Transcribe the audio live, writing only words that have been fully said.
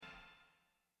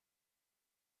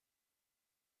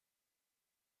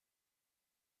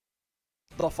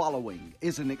The following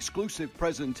is an exclusive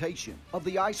presentation of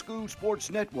the iSchool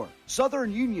Sports Network,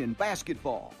 Southern Union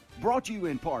Basketball, brought to you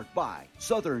in part by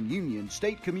Southern Union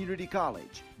State Community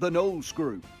College, the Knowles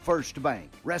Group, First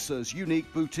Bank, Ressa's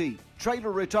Unique Boutique,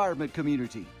 Trailer Retirement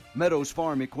Community, Meadows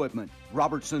Farm Equipment,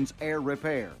 Robertson's Air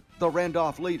Repair, the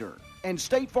Randolph Leader, and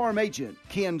State Farm agent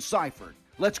Ken Seifert.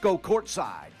 Let's go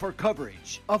courtside for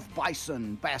coverage of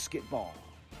Bison basketball.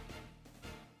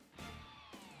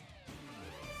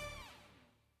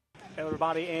 Hello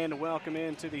everybody, and welcome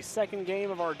into the second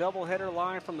game of our doubleheader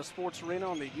live from the Sports Arena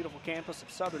on the beautiful campus of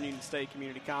Southern Union State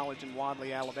Community College in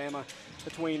Wadley, Alabama,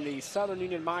 between the Southern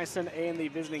Union Bison and the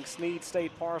visiting Snead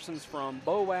State Parsons from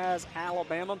Boaz,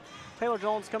 Alabama. Taylor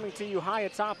Jones coming to you high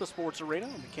atop the Sports Arena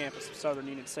on the campus of Southern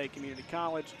Union State Community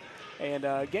College.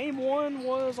 And game one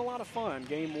was a lot of fun.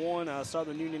 Game one,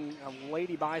 Southern Union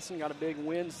Lady Bison got a big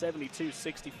win,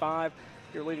 72-65.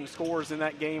 Your leading scorers in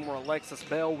that game were Alexis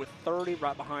Bell with 30,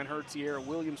 right behind her Tiara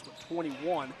Williams with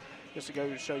 21, just to go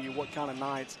to show you what kind of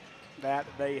nights that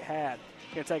they had.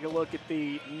 Going to take a look at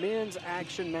the men's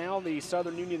action now. The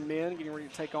Southern Union men getting ready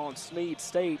to take on Snead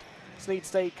State. Snead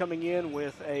State coming in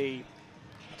with a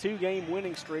two-game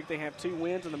winning streak. They have 2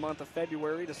 wins in the month of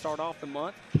February to start off the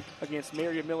month against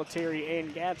Marion Military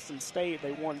and Gadsden State.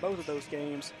 They won both of those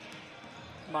games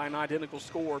by an identical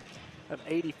score of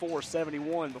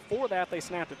 84-71. Before that, they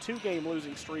snapped a 2-game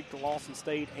losing streak to Lawson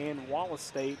State and Wallace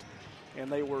State, and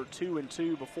they were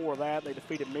 2-2 before that. They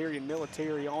defeated Marion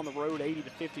Military on the road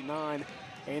 80-59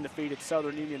 and defeated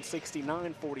Southern Union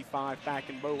 69-45 back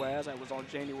in Boaz. That was on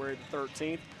January the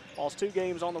 13th. Lost 2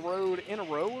 games on the road in a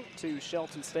row to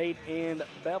Shelton State and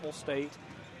Bevel State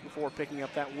before picking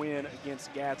up that win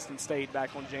against Gadsden State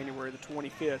back on January the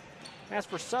 25th. As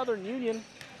for Southern Union,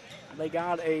 they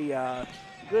got a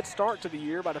good start to the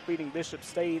year by defeating Bishop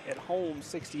State at home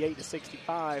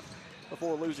 68-65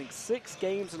 before losing 6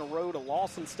 games in a row to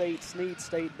Lawson State, Snead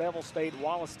State, Bevel State,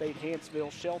 Wallace State,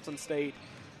 Hanceville, Shelton State,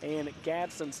 and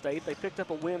Gadsden State. They picked up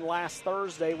a win last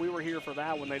Thursday. We were here for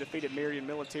that when they defeated Marion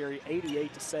Military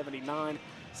 88-79.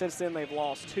 Since then, they've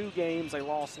lost 2 games. They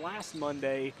lost last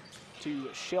Monday to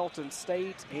Shelton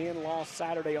State and lost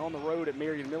Saturday on the road at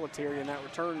Marion Military in that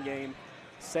return game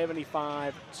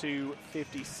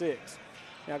 75-56.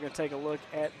 Now going to take a look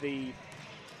at the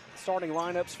starting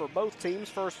lineups for both teams.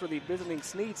 First for the visiting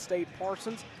Snead State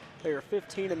Parsons. They are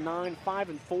 15-9,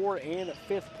 5-4, and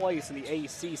 5th place in the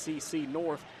ACCC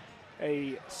North.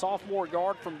 A sophomore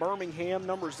guard from Birmingham,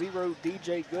 number 0,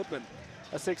 DJ Goodman.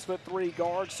 A 6'3"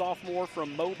 guard, sophomore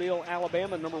from Mobile,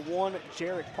 Alabama, number 1,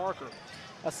 Jarek Parker.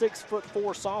 A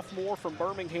 6'4" sophomore from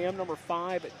Birmingham, number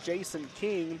 5, Jason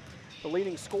King. The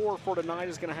leading scorer for tonight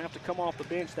is going to have to come off the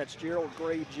bench. That's Gerald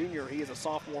Gray Jr. He is a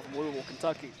sophomore from Louisville,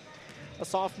 Kentucky. A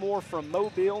sophomore from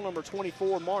Mobile, number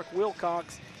 24, Mark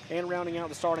Wilcox. And rounding out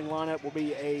the starting lineup will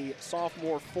be a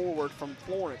sophomore forward from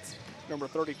Florence, number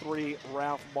 33,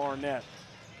 Ralph Barnett.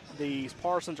 The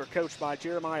Parsons are coached by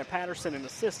Jeremiah Patterson and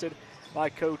assisted by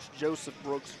Coach Joseph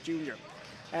Brooks Jr.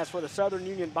 As for the Southern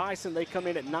Union Bison, they come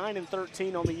in at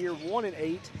 9-13 on the year,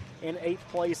 1-8, and 8th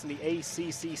place in the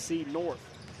ACCC North.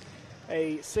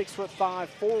 A 6'5"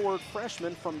 forward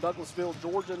freshman from Douglasville,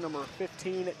 Georgia, number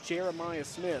 15, Jeremiah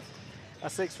Smith. A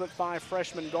 6'5"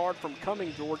 freshman guard from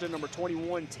Cumming, Georgia, number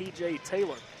 21, TJ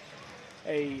Taylor.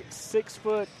 A 6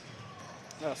 foot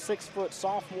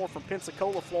sophomore from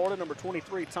Pensacola, Florida, number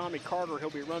 23, Tommy Carter. He'll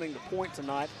be running the point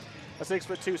tonight. A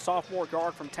 6'2" sophomore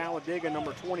guard from Talladega,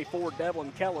 number 24,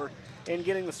 Devlin Keller. And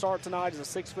getting the start tonight is a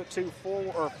 6'2"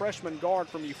 freshman guard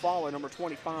from Eufaula, number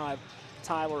 25,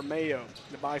 Tyler Mayo.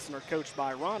 The Bison are coached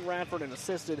by Ron Radford and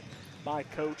assisted by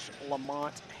Coach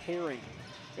Lamont Herring.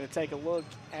 Going to take a look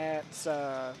at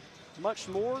much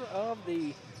more of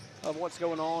what's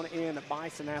going on in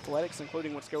Bison athletics,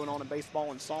 including what's going on in baseball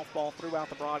and softball throughout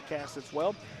the broadcast as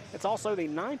well. It's also the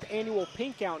 9th annual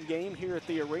Pink Out game here at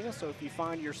the arena, so if you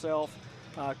find yourself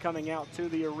coming out to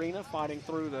the arena, fighting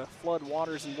through the flood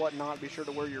waters and whatnot, be sure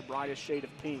to wear your brightest shade of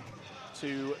pink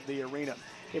to the arena.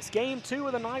 It's game 2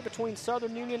 of the night between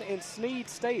Southern Union and Snead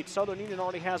State. Southern Union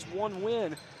already has 1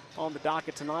 win on the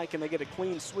docket tonight. Can they get a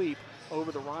clean sweep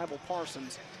over the rival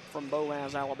Parsons from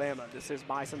Boaz, Alabama? This is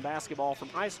Bison basketball from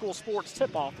iSchool Sports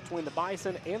tip-off between the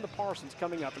Bison and the Parsons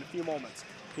coming up in a few moments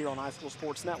here on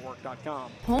iSchoolSportsNetwork.com.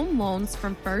 Home loans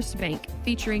from First Bank,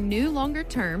 featuring new longer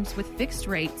terms with fixed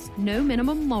rates, no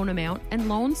minimum loan amount, and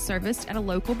loans serviced at a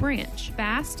local branch.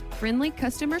 Fast, friendly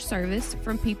customer service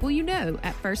from people you know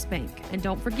at First Bank. And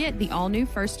don't forget the all-new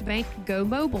First Bank Go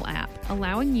Mobile app,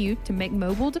 allowing you to make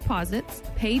mobile deposits,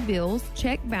 pay bills,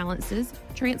 check balances,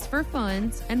 transfer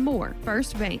funds, and more.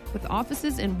 First Bank, with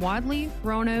offices in Wadley,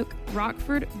 Roanoke,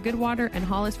 Rockford, Goodwater, and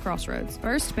Hollis Crossroads.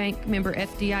 First Bank, member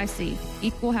FDIC,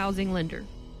 equal housing lender.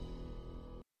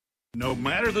 No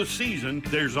matter the season,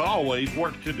 there's always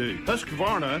work to do.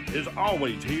 Husqvarna is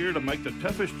always here to make the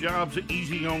toughest jobs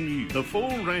easy on you. The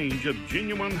full range of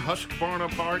genuine Husqvarna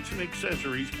parts and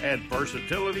accessories add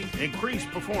versatility, increase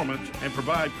performance, and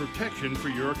provide protection for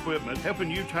your equipment, helping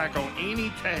you tackle any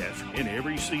task in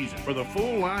every season. For the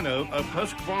full lineup of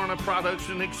Husqvarna products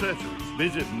and accessories,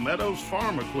 visit Meadows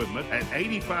Farm Equipment at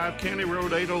 85 County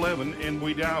Road 811 in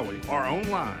Wedowee or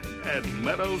online at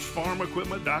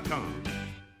meadowsfarmequipment.com.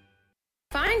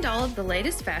 Find all of the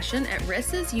latest fashion at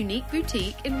Ressa's Unique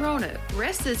Boutique in Roanoke.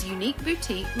 Ressa's Unique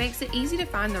Boutique makes it easy to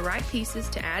find the right pieces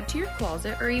to add to your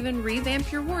closet or even revamp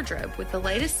your wardrobe with the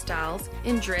latest styles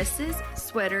in dresses,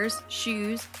 sweaters,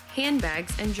 shoes,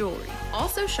 handbags, and jewelry.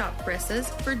 Also shop Ressa's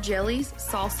for jellies,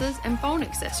 salsas, and phone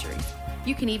accessories.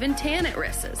 You can even tan at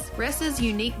Ressa's. Ressa's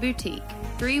Unique Boutique,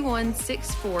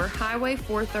 3164 Highway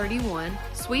 431,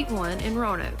 Suite 1 in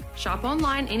Roanoke. Shop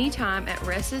online anytime at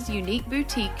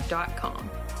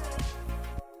ressasuniqueboutique.com.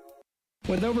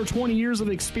 With over 20 years of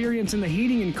experience in the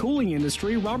heating and cooling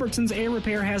industry, Robertson's Air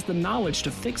Repair has the knowledge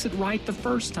to fix it right the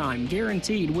first time,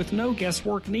 guaranteed, with no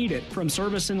guesswork needed. From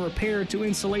service and repair to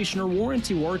installation or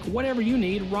warranty work, whatever you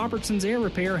need, Robertson's Air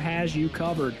Repair has you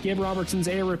covered. Give Robertson's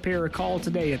Air Repair a call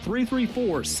today at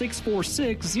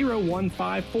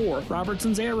 334-646-0154.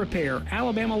 Robertson's Air Repair,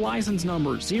 Alabama license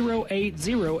number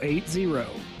 08080.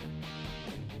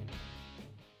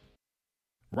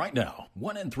 Right now,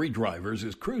 1 in 3 drivers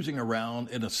is cruising around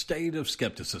in a state of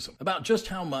skepticism about just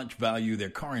how much value their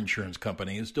car insurance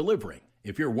company is delivering.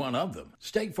 If you're one of them,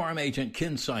 State Farm agent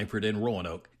Ken Seifert in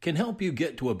Roanoke can help you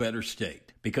get to a better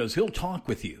state because he'll talk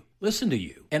with you, listen to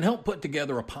you, and help put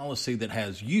together a policy that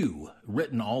has you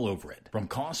written all over it, from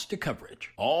cost to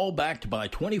coverage, all backed by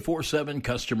 24/7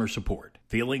 customer support.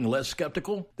 Feeling less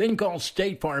skeptical? Then call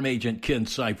State Farm agent Ken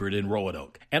Seifert in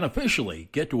Roanoke and officially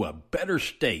get to a better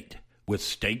state with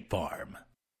State Farm.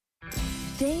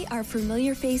 They are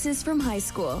familiar faces from high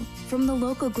school, from the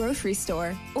local grocery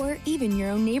store, or even your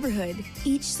own neighborhood.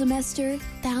 Each semester,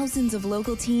 thousands of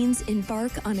local teens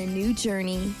embark on a new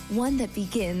journey, one that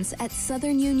begins at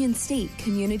Southern Union State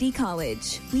Community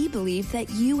College. We believe that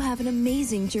you have an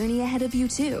amazing journey ahead of you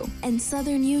too, and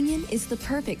Southern Union is the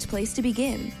perfect place to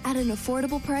begin, at an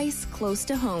affordable price close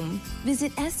to home.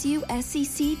 Visit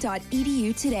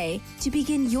suscc.edu today to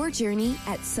begin your journey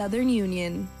at Southern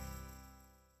Union.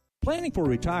 Planning for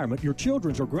retirement, your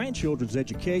children's or grandchildren's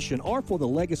education, or for the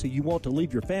legacy you want to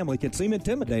leave your family can seem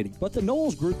intimidating, but the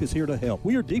Knowles Group is here to help.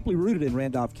 We are deeply rooted in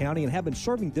Randolph County and have been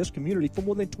serving this community for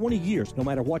more than 20 years. No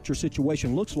matter what your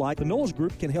situation looks like, the Knowles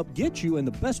Group can help get you in the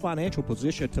best financial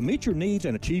position to meet your needs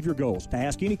and achieve your goals. To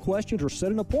ask any questions or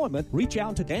set an appointment, reach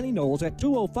out to Danny Knowles at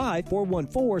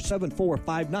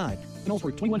 205-414-7459. Knowles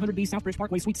Group, 2100B Southbridge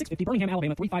Parkway, Suite 650, Birmingham,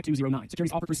 Alabama, 35209.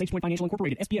 Securities offered through SafePoint Financial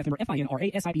Incorporated, SPF member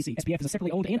FINRA SIPC. SPF is a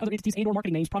separately owned and other entities and or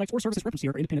marketing names, products, or services referenced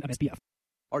here are independent of SPF.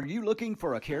 Are you looking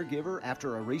for a caregiver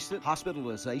after a recent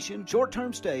hospitalization?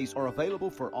 Short-term stays are available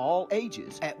for all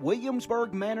ages at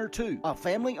Williamsburg Manor 2, a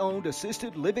family-owned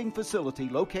assisted living facility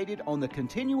located on the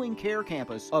continuing care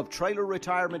campus of Traylor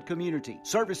Retirement Community.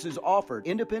 Services offered: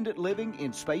 independent living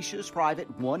in spacious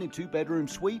private 1 and 2 bedroom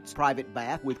suites, private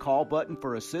bath with call button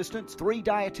for assistance, 3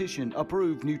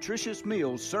 dietitian-approved nutritious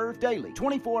meals served daily,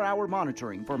 24-hour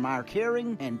monitoring from our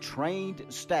caring and trained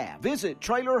staff. Visit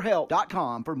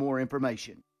trailerhelp.com for more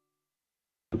information.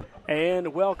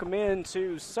 And welcome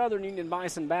into Southern Union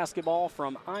Bison basketball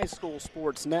from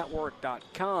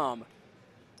iSchoolSportsNetwork.com.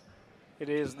 It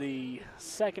is the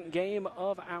second game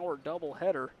of our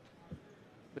doubleheader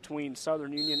between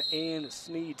Southern Union and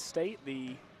Snead State.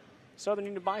 The Southern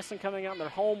Union Bison coming out in their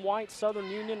home white, Southern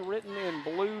Union written in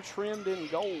blue, trimmed in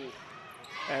gold,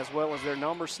 as well as their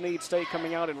number, Snead State,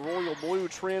 coming out in royal blue,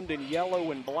 trimmed in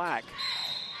yellow and black.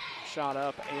 Shot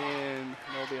up, and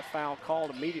there'll be a foul called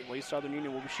immediately. Southern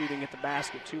Union will be shooting at the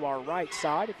basket to our right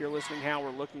side, if you're listening how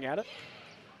we're looking at it.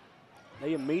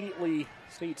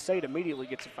 Snead State immediately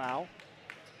gets a foul.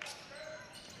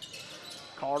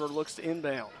 Carter looks to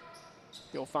inbound.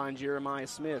 He'll find Jeremiah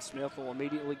Smith. Smith will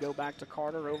immediately go back to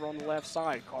Carter over on the left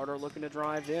side. Carter looking to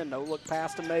drive in. No look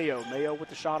pass to Mayo. Mayo with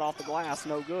the shot off the glass.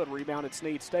 No good. Rebounded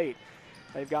Snead State.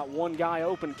 They've got one guy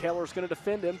open. Keller's going to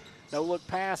defend him. No look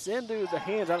pass into the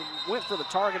hands. I went for the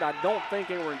target I don't think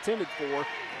they were intended for.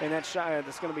 And that's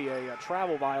going to be a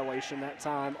travel violation that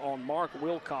time on Mark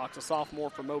Wilcox, a sophomore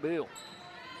from Mobile.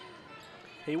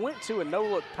 He went to a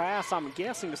no-look pass, I'm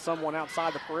guessing, to someone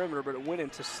outside the perimeter, but it went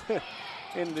into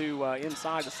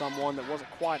inside to someone that wasn't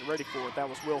quite ready for it. That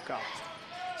was Wilcox.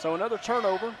 So another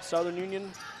turnover. Southern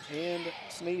Union and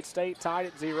Snead State tied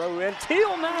at 0.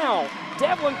 Until now,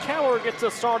 Devlin Keller gets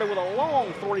us started with a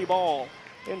long 3 ball,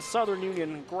 and Southern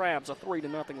Union grabs a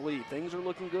 3-0 lead. Things are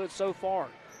looking good so far.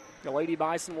 The Lady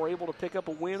Bison were able to pick up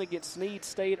a win against Snead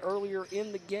State earlier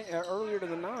in the earlier to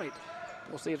the night.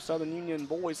 We'll see if Southern Union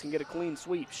boys can get a clean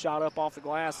sweep. Shot up off the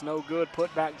glass, no good.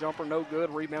 Put back jumper, no good.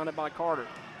 Rebounded by Carter.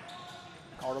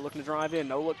 Carter looking to drive in.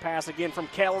 No look pass again from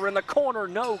Keller in the corner,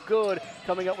 no good.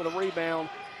 Coming up with a rebound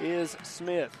is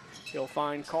Smith. He'll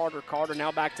find Carter. Carter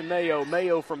now back to Mayo.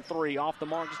 Mayo from 3, off the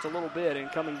mark just a little bit,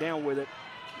 and coming down with it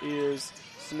is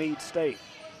Snead State.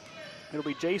 It'll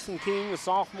be Jason King, the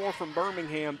sophomore from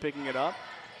Birmingham, picking it up.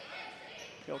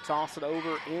 He'll toss it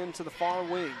over into the far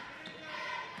wing.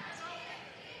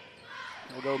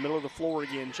 He'll go middle of the floor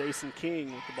again. Jason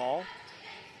King with the ball.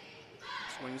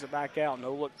 Swings it back out.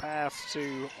 No look pass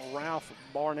to Ralph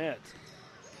Barnett.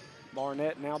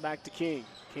 Barnett now back to King.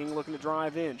 King looking to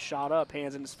drive in. Shot up,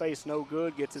 hands in his face, no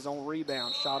good. Gets his own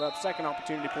rebound. Shot up, second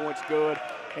opportunity points, good.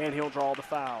 And he'll draw the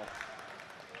foul.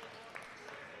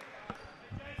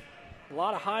 A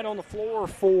lot of height on the floor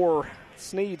for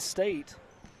Snead State.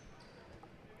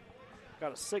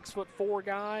 Got a 6'4"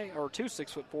 guy, or 2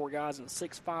 6'4" guys, and a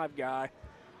 6'5" guy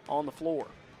on the floor.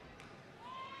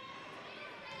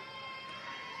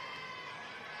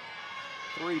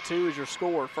 .32 is your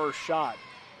score, first shot.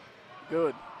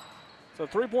 Good. So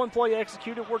 3-point play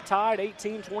executed. We're tied,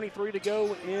 18-23 to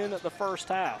go in the first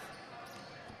half.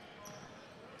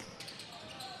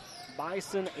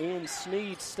 Bison and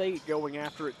Snead State going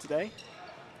after it today.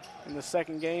 In the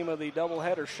second game of the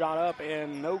doubleheader, shot up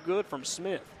and no good from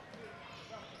Smith.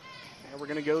 And we're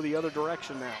going to go the other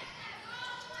direction now.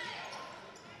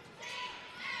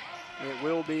 It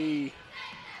will be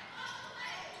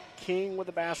King with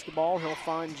the basketball. He'll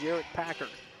find Jarrett Packer.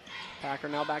 Packer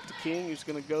now back to King, who's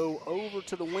going to go over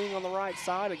to the wing on the right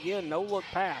side. Again, no look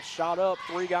pass. Shot up,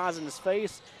 3 guys in his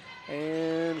face,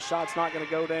 and shot's not going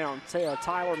to go down.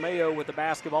 Tyler Mayo with the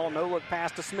basketball. No look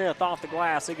pass to Smith off the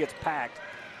glass. It gets packed,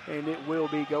 and it will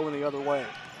be going the other way.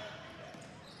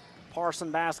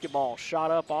 Parson basketball.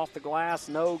 Shot up off the glass.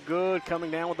 No good.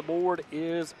 Coming down with the board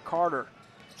is Carter.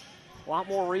 A lot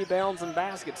more rebounds and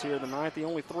baskets here tonight. The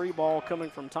only 3 ball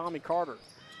coming from Tommy Carter.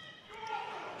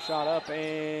 Shot up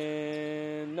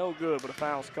and no good, but a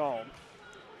foul's called.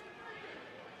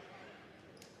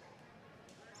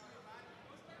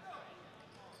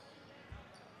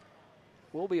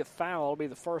 Will be a foul. It'll be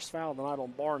the first foul tonight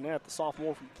on Barnett, the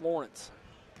sophomore from Florence.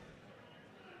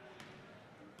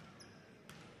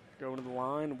 Going to the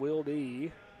line will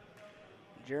be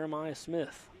Jeremiah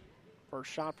Smith.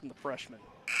 First shot from the freshman.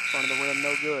 Front of the rim,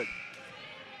 no good.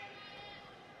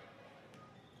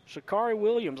 Shakari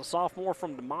Williams, a sophomore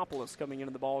from Demopolis, coming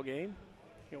into the ball game.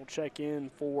 He'll check in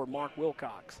for Mark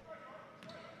Wilcox.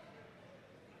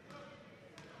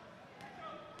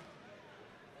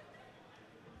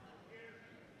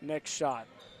 Next shot.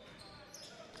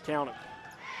 Count it.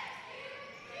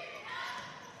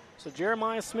 So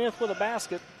Jeremiah Smith with a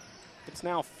basket. It's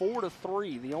now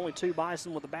 4-3. The only 2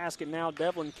 Bison with a basket now.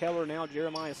 Devlin Keller, now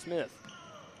Jeremiah Smith.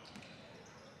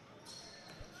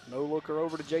 No looker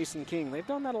over to Jason King. They've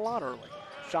done that a lot early.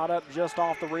 Shot up just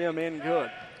off the rim and good.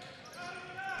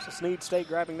 So Snead State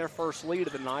grabbing their first lead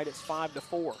of the night. It's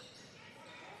 5-4.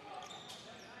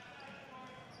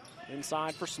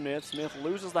 Inside for Smith. Smith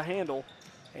loses the handle,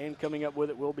 and coming up with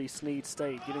it will be Snead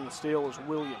State. Getting the steal is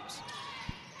Williams.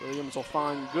 Williams will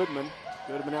find Goodman.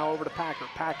 Goodman now over to Packer.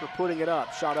 Packer putting it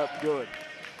up. Shot up good.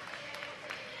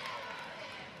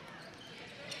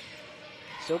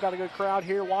 Still got a good crowd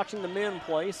here watching the men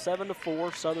play.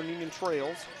 7-4, Southern Union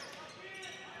trails.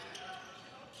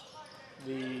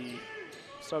 The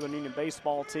Southern Union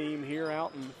baseball team here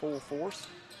out in full force.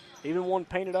 Even one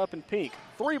painted up in pink.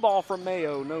 3 ball from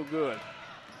Mayo, no good.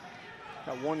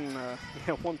 Got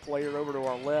one player over to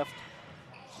our left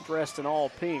dressed in all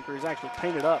pink, or he's actually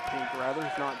painted up pink rather.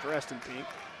 He's not dressed in pink.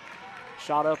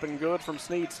 Shot up and good from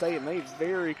Snead State, and they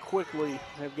very quickly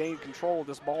have gained control of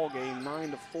this ball game,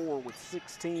 9-4 with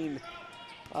 16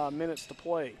 minutes to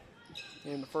play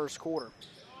in the first quarter.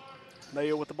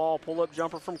 Mayo with the ball, pull-up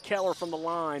jumper from Keller from the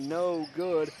line, no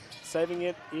good. Saving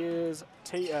it is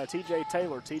T.J.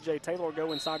 Taylor. T.J. Taylor will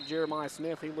go inside Jeremiah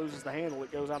Smith. He loses the handle.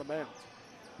 It goes out of bounds.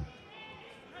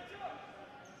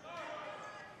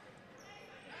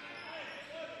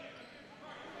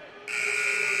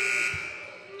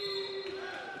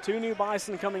 Two new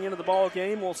Bison coming into the ball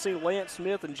game. We'll see Lance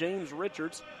Smith and James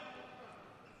Richards.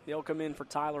 They'll come in for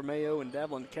Tyler Mayo and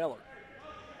Devlin Keller.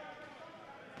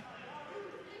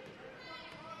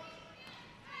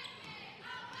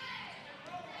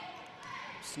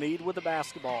 Snead with the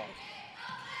basketball.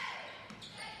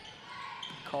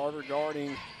 Carter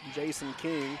guarding Jason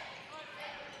King.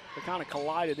 They kind of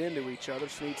collided into each other.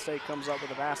 Snead State comes up with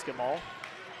the basketball.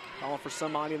 Calling for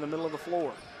somebody in the middle of the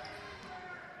floor.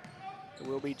 It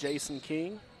will be Jason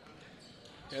King.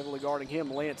 Heavily guarding him,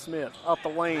 Lance Smith. Up the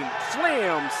lane,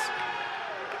 slams.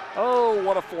 Oh,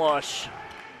 what a flush.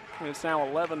 And it's now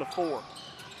 11-4.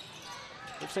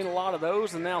 We've seen a lot of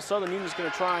those, and now Southern Union's going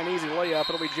to try an easy layup.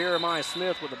 It'll be Jeremiah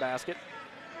Smith with the basket.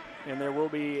 And there will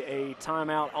be a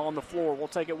timeout on the floor. We'll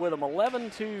take it with them.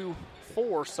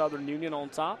 11-4 Southern Union on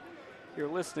top. You're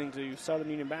listening to Southern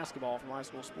Union basketball from High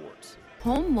School Sports.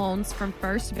 Home loans from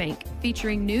First Bank,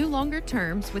 featuring new longer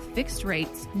terms with fixed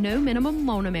rates, no minimum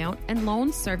loan amount, and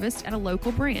loans serviced at a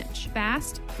local branch.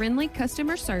 Fast, friendly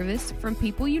customer service from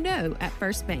people you know at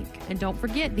First Bank. And don't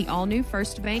forget the all-new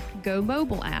First Bank Go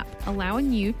mobile app,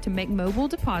 allowing you to make mobile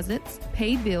deposits,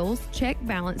 pay bills, check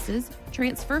balances,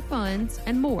 transfer funds,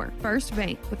 and more. First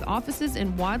Bank, with offices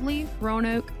in Wadley,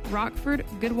 Roanoke, Rockford,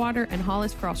 Goodwater, and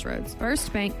Hollis Crossroads.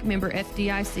 First Bank, member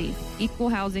FDIC, equal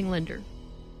housing lender.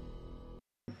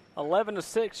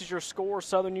 11-6 is your score.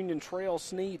 Southern Union trails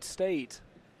Snead State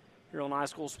here on High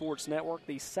School Sports Network,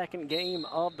 the second game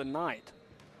of the night.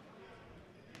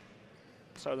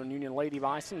 Southern Union Lady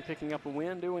Bison picking up a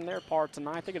win, doing their part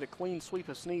tonight. They get a clean sweep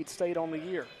of Snead State on the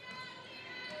year.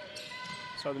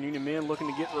 Southern Union men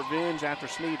looking to get revenge after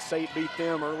Snead State beat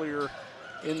them earlier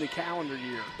in the calendar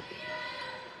year.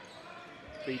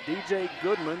 The DJ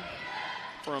Goodman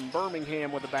from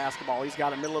Birmingham with the basketball. He's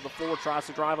got it middle of the floor, tries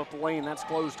to drive up the lane. That's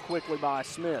closed quickly by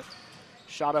Smith.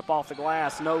 Shot up off the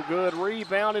glass, no good.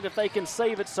 Rebounded. If they can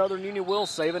save it, Southern Union will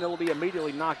save it. It'll be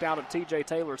immediately knocked out of TJ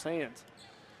Taylor's hands.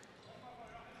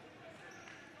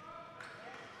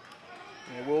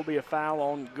 There will be a foul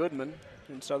on Goodman,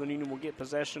 and Southern Union will get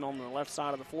possession on the left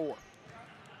side of the floor.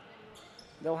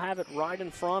 They'll have it right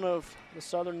in front of the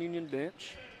Southern Union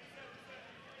bench.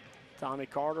 Tommy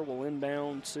Carter will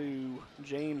inbound to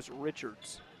James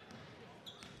Richards.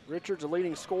 Richards, a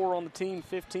leading scorer on the team,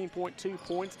 15.2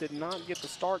 points. Did not get the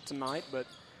start tonight, but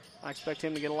I expect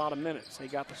him to get a lot of minutes. He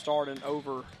got the start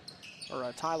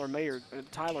Tyler Mayo,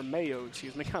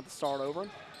 got the start over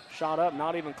him. Shot up,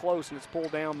 not even close, and it's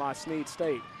pulled down by Snead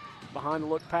State. Behind the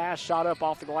look pass, shot up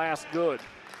off the glass, good.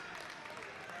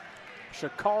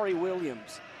 Shakari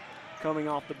Williams coming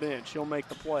off the bench. He'll make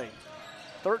the play.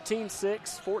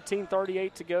 13-6,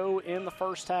 14:38 to go in the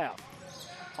first half.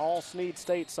 All Snead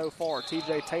State so far.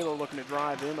 TJ Taylor looking to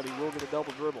drive in, but he will get a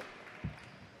double dribble.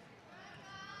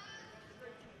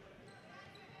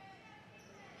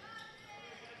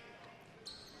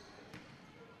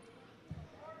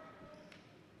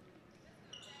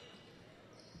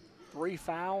 Three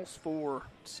fouls for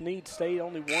Snead State,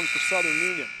 only one for Southern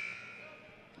Union.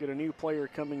 Get a new player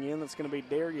coming in. That's going to be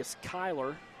Darius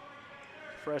Kyler,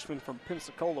 freshman from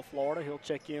Pensacola, Florida. He'll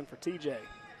check in for TJ.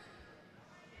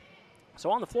 So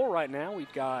on the floor right now,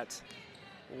 we've got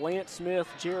Lance Smith,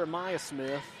 Jeremiah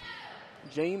Smith,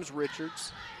 James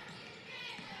Richards,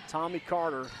 Tommy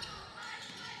Carter,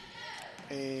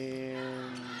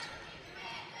 and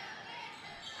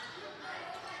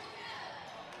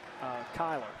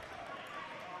Kyler.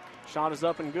 Shot is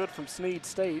up and good from Snead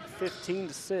State,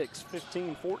 15-6,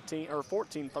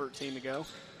 14-13 to go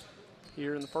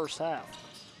here in the first half.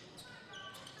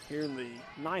 Here in the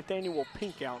 9th annual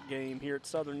Pink Out game here at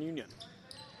Southern Union.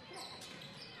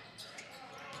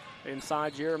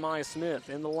 Inside, Jeremiah Smith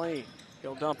in the lane.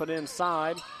 He'll dump it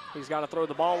inside. He's got to throw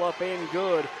the ball up and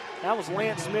good. That was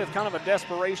Lance Smith, kind of a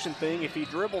desperation thing. If he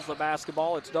dribbles the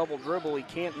basketball, it's double dribble. He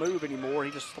can't move anymore.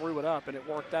 He just threw it up, and it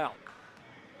worked out.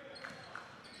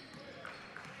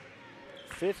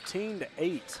 15-8.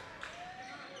 Here's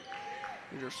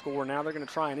your score. Now they're going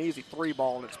to try an easy three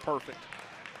ball, and it's perfect.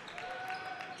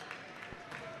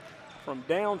 From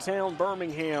downtown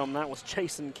Birmingham, that was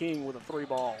Jason King with a three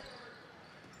ball.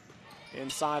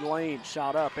 Inside lane,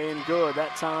 shot up and good.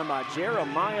 That time by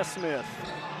Jeremiah Smith.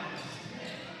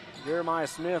 Jeremiah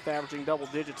Smith averaging double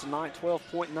digits tonight,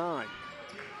 12.9.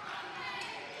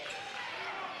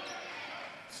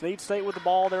 Snead State with the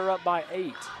ball. They're up by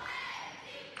 8.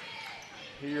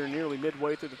 Here nearly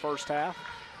midway through the first half.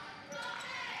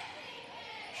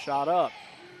 Shot up.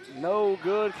 No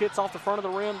good. Hits off the front of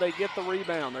the rim. They get the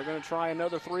rebound. They're going to try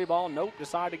another three ball. Nope,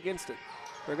 decide against it.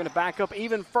 They're going to back up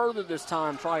even further this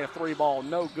time, try a three ball.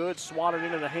 No good. Swatted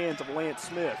into the hands of Lance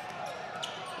Smith.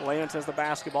 Lance has the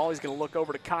basketball. He's going to look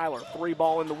over to Kyler. Three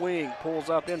ball in the wing. Pulls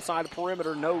up inside the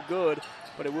perimeter. No good.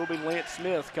 But it will be Lance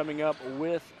Smith coming up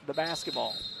with the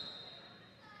basketball.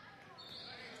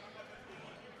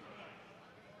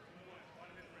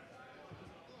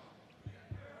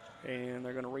 And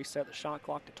they're going to reset the shot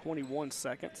clock to 21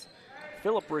 seconds.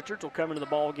 Philip Richards will come into the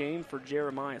ball game for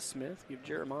Jeremiah Smith. Give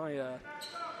Jeremiah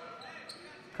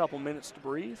a couple minutes to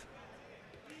breathe.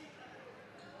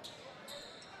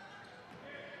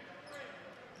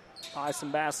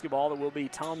 Bison basketball, that will be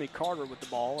Tommy Carter with the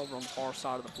ball over on the far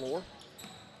side of the floor.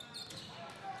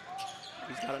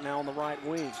 He's got it now on the right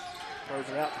wing. Throws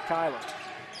it out to Kyler.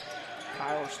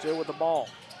 Kyler still with the ball.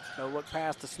 No look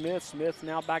pass to Smith. Smith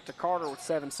now back to Carter with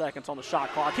 7 seconds on the shot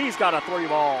clock. He's got a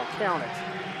 3-ball. Count it.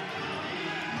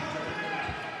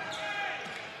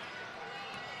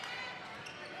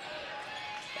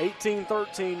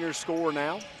 (18-13) your score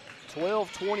now.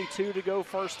 12:22 to go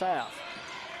first half.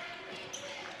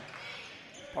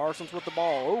 Parsons with the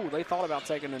ball. Oh, they thought about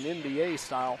taking an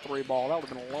NBA-style 3-ball. That would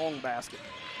have been a long basket.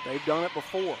 They've done it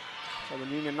before.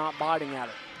 Southern Union not biting at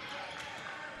it.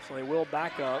 So they will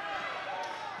back up.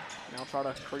 Now try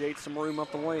to create some room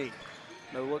up the lane.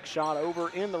 No look shot over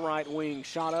in the right wing.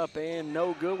 Shot up and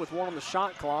no good with one on the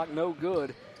shot clock. No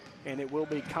good. And it will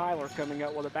be Kyler coming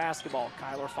up with a basketball.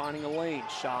 Kyler finding a lane.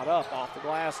 Shot up off the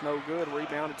glass. No good.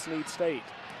 Rebounded Snead State.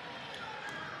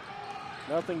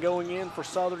 Nothing going in for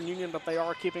Southern Union, but they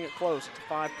are keeping it close. It's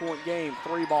a 5-point game.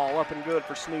 3-ball up and good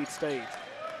for Snead State.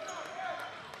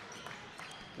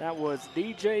 That was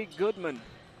DJ Goodman.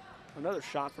 Another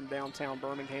shot from downtown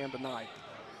Birmingham tonight.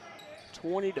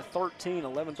 20-13,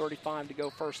 11:35 to go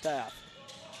first half.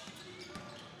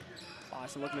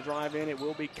 Bison looking to drive in. It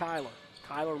will be Kyler.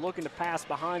 Kyler looking to pass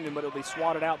behind him, but it'll be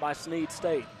swatted out by Snead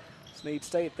State. Snead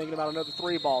State thinking about another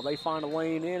 3-ball. They find a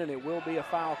lane in, and it will be a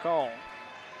foul call.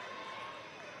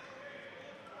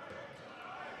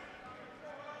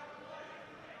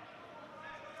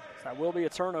 So that will be a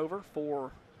turnover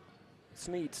for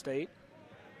Snead State.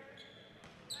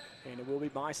 And it will be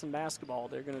Bison basketball.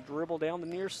 They're going to dribble down the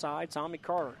near side. Tommy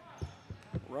Carter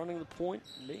running the point,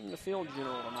 being the field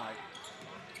general tonight.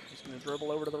 He's going to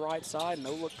dribble over to the right side.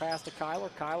 No look pass to Kyler.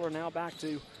 Kyler now back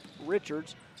to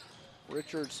Richards.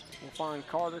 Richards will find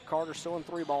Carter. Carter still in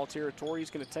 3-ball territory. He's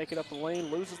going to take it up the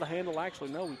lane. Loses the handle. Actually,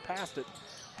 no, he passed it.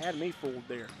 Had me fooled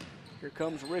there. Here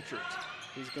comes Richards.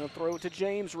 He's going to throw it to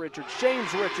James Richards.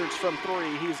 James Richards from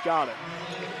 3. He's got it.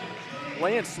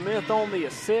 Lance Smith on the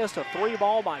assist. A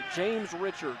 3-ball by James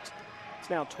Richards. It's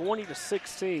now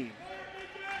 20-16.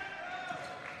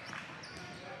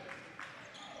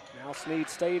 Now Snead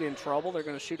State in trouble. They're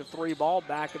going to shoot a 3-ball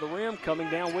back of the rim.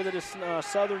 Coming down with it is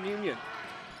Southern Union.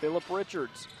 Philip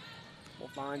Richards will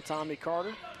find Tommy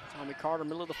Carter. Tommy Carter,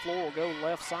 middle of the floor, will go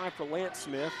left side for Lance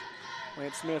Smith.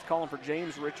 Lance Smith calling for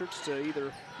James Richards to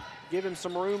either give him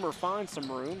some room or find some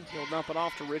room. He'll dump it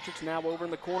off to Richards. Now over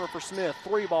in the corner for Smith.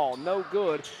 3-ball, no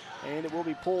good. And it will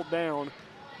be pulled down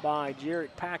by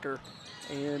Jarrett Packer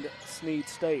and Snead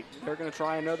State. They're going to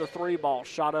try another 3-ball.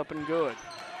 Shot up and good.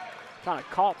 Kind of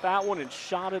caught that one and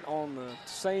shot it on the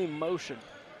same motion.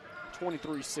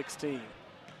 23-16.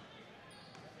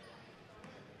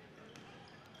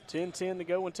 10-10 to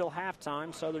go until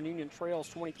halftime. Southern Union trails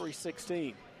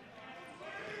 23-16.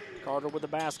 Carter with the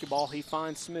basketball. He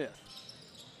finds Smith.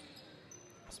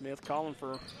 Smith calling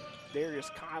for Darius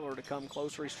Kyler to come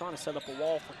closer. He's trying to set up a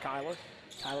wall for Kyler.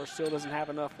 Kyler still doesn't have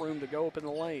enough room to go up in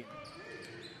the lane.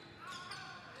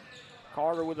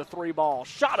 Carter with a 3-ball.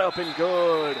 Shot up and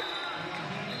good.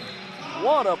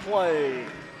 What a play.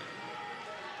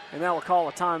 And that will call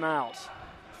a timeout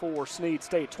for Snead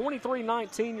State.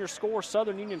 23-19 your score.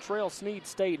 Southern Union trails Snead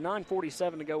State.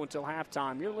 9:47 to go until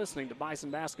halftime. You're listening to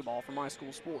Bison Basketball from My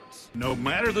School Sports. No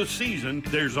matter the season,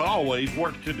 there's always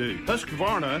work to do.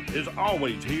 Husqvarna is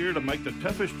always here to make the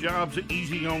toughest jobs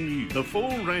easy on you. The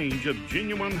full range of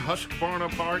genuine Husqvarna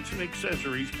parts and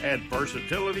accessories add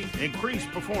versatility, increase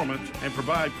performance, and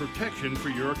provide protection for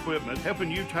your equipment, helping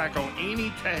you tackle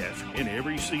any task in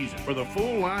every season. For the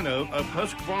full lineup of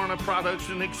Husqvarna products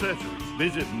and accessories,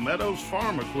 visit Meadows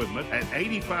Farm Equipment at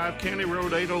 85 County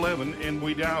Road 811 in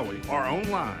Wedowee or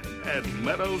online at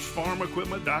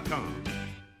meadowsfarmequipment.com.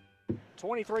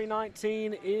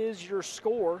 23-19 is your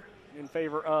score in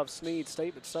favor of Snead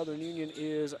State, but Southern Union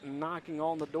is knocking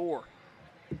on the door.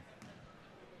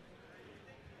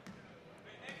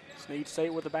 Snead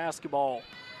State with the basketball.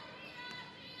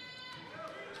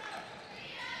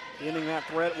 Ending that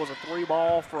threat was a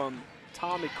 3-ball from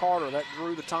Tommy Carter. That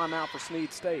drew the timeout for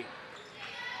Snead State.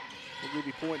 We'll give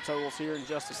you point totals here in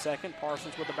just a second.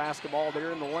 Parsons with the basketball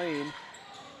there in the lane.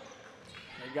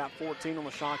 They've got 14 on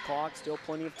the shot clock, still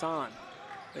plenty of time.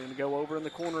 They're going to go over in the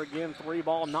corner again,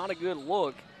 3-ball, not a good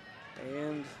look,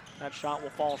 and that shot will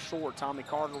fall short. Tommy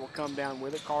Carter will come down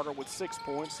with it. Carter with 6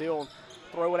 points. He'll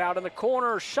throw it out in the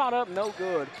corner, shot up, no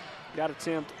good. Got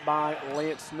attempt by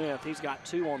Lance Smith. He's got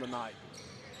 2 on the night.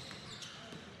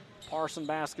 Parson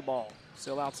basketball.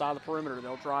 Still outside the perimeter.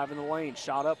 They'll drive in the lane.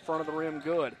 Shot up front of the rim,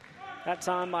 good. That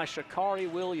time by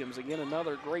Shakari Williams. Again,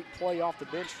 another great play off the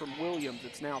bench from Williams.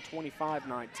 It's now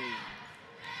 25-19.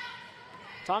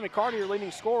 Tommy Carter, your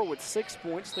leading scorer, with 6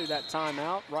 points through that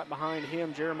timeout. Right behind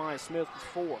him, Jeremiah Smith with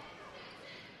 4.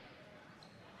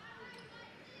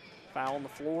 Foul on the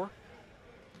floor.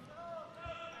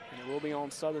 And it will be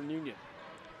on Southern Union.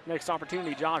 Next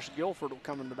opportunity, Josh Guildford will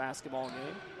come in the basketball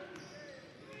game.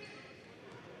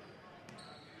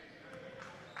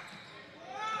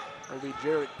 It'll be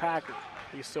Jarrett Packer.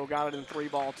 He's still got it in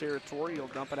 3-ball territory. He'll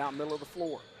dump it out middle of the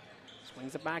floor.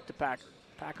 Swings it back to Packer.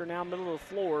 Packer now middle of the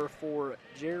floor for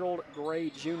Gerald Gray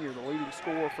Jr., the leading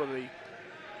scorer for the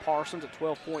Parsons at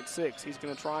 12.6. He's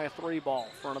going to try a 3-ball.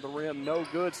 Front of the rim, no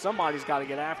good. Somebody's got to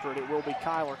get after it. It will be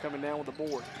Kyler coming down with the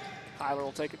board. Kyler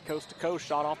will take it coast to coast.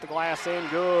 Shot off the glass and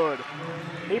good.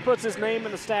 He puts his name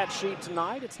in the stat sheet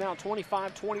tonight. It's now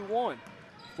 25-21.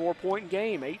 4-point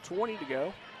game, 8:20 to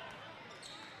go.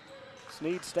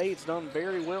 Snead State's done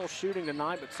very well shooting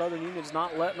tonight, but Southern Union's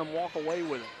not letting them walk away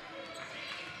with it.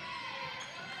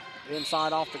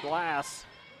 Inside off the glass,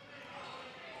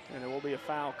 and there will be a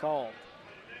foul called.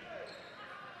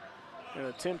 An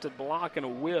attempted block and a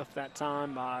whiff that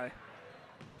time by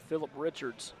Phillip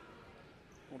Richards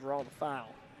will draw the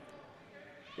foul.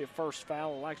 If first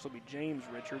foul will actually be James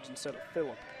Richards instead of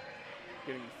Phillip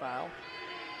getting the foul.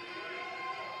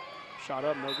 Shot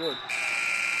up, no good.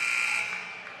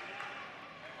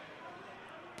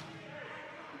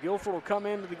 Guildford will come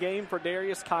into the game for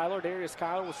Darius Kyler. Darius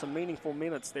Kyler with some meaningful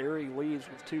minutes there. He leaves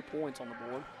with 2 points on the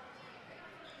board.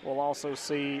 We'll also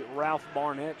see Ralph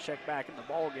Barnett check back in the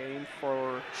ball game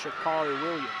for Shakari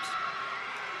Williams.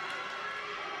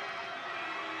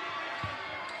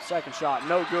 Second shot,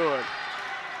 no good.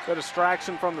 The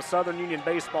distraction from the Southern Union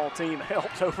baseball team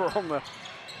helped over on the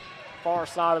far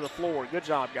side of the floor. Good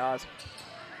job, guys.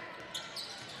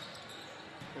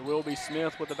 It will be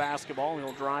Smith with the basketball, and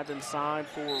he'll drive inside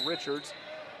for Richards.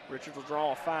 Richards will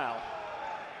draw a foul.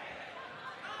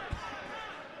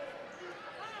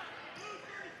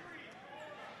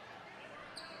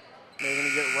 They're going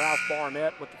to get Ralph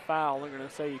Barnett with the foul. They're going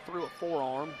to say he threw a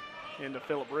forearm into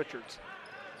Phillip Richards.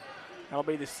 That'll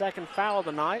be the second foul of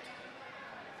the night.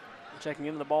 Checking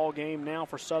into the ball game now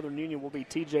for Southern Union will be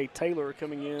T.J. Taylor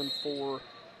coming in for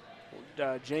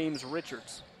James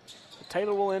Richards. So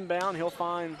Taylor will inbound. He'll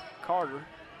find Carter.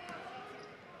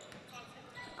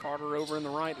 Carter over in the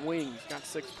right wing. He's got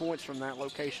 6 points from that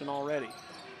location already.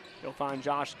 He'll find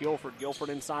Josh Guildford. Guildford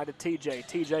inside to T.J.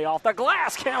 T.J. off the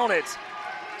glass. Count it!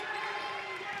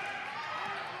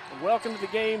 Welcome to the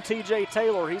game, T.J.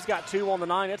 Taylor. He's got 2 on the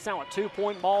night. It's now a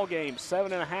 2-point ball game.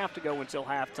 7.5 to go until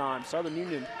halftime. Southern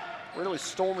Union really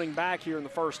storming back here in the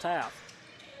first half,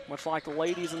 much like the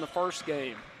ladies in the first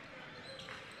game.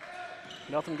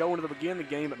 Nothing going to the beginning of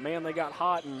the game, but man, they got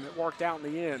hot and it worked out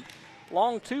in the end.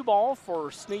 Long 2-ball for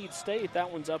Snead State.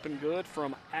 That one's up and good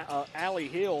from Allie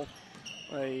Hill,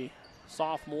 a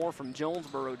sophomore from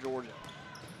Jonesboro, Georgia.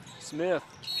 Smith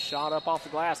shot up off the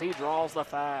glass. He draws the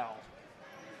foul.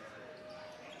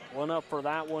 One up for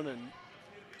that one and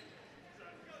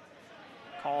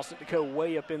caused it to go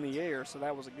way up in the air, so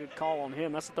that was a good call on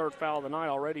him. That's the third foul of the night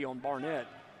already on Barnett.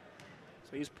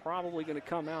 So he's probably going to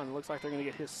come out, and it looks like they're going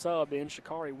to get his sub in.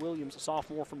 Shakari Williams, a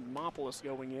sophomore from Demopolis,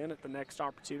 going in at the next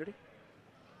opportunity.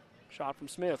 Shot from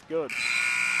Smith, good.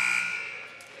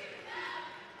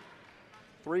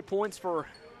 3 points for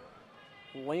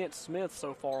Lance Smith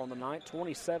so far on the night,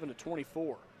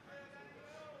 27-24.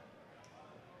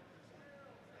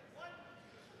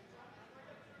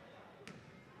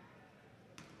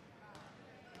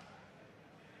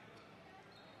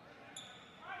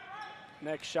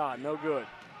 Next shot, no good.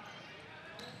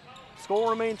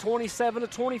 Score remained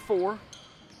 27-24.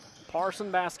 Parson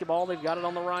basketball, they've got it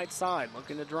on the right side.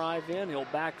 Looking to drive in, he'll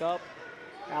back up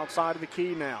outside of the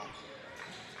key now.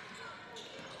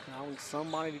 Allowing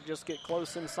somebody to just get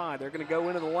close inside. They're going to go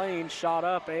into the lane, shot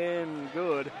up and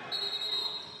good.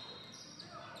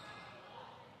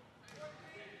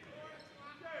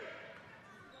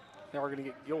 They are going to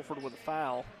get Guildford with a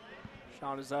foul.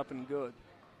 Shot is up and good.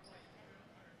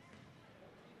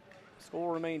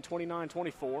 Score remained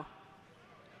 29-24.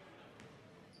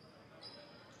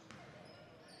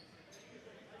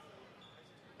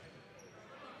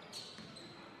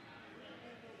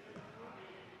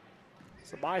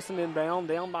 So Bison inbound,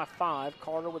 down by 5.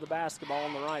 Carter with the basketball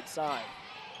on the right side.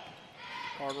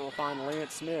 Carter will find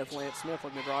Lance Smith. Lance Smith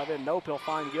looking to drive in. Nope, he'll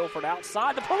find Guildford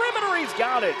outside the perimeter. He's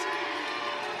got it.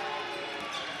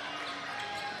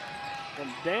 From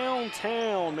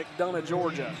downtown McDonough,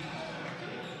 Georgia.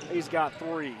 He's got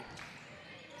 3.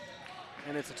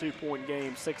 and it's a 2-point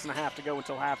game. 6.5 to go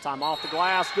until halftime. Off the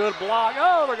glass, good block.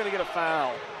 Oh, they're going to get a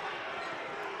foul.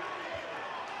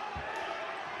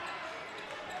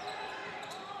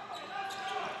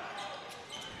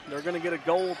 They're going to get a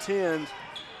goaltend.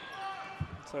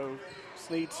 So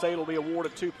Snead State will be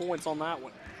awarded 2 points on that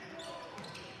one.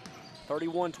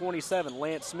 31-27,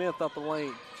 Lance Smith up the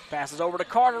lane. Passes over to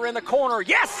Carter in the corner.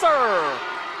 Yes, sir!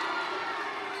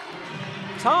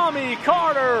 Tommy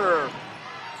Carter.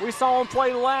 We saw him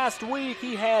play last week.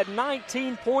 He had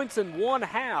 19 points in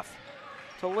 1/2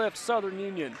 to lift Southern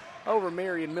Union over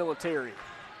Marion Military.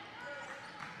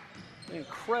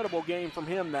 Incredible game from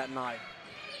him that night.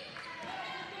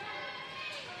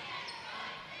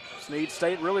 Snead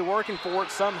State really working for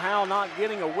it, somehow not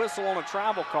getting a whistle on a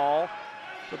travel call.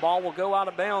 The ball will go out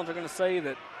of bounds. They're going to say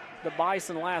that the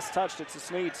Bison last touched it to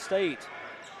Snead State.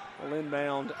 Will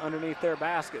inbound underneath their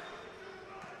basket.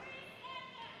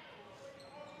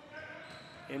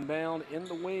 Inbound in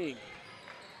the wing.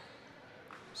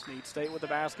 Snead State with the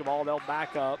basketball. They'll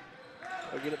back up.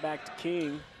 They'll get it back to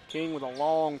King. King with a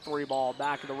long 3-ball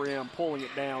back of the rim. Pulling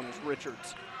it down is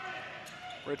Richards.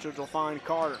 Richards will find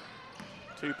Carter.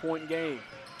 2-point game.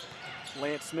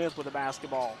 Lance Smith with the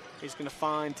basketball. He's going to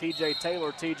find TJ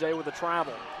Taylor. TJ with the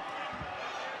travel.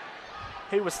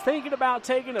 He was thinking about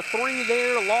taking a 3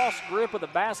 there, lost grip of the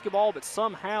basketball, but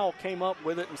somehow came up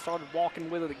with it and started walking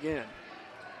with it again.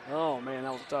 Oh, man,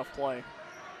 that was a tough play.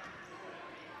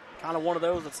 Kind of one of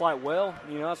those that's like, well,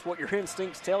 you know, that's what your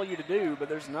instincts tell you to do, but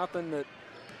there's nothing that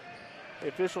the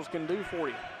officials can do for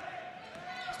you.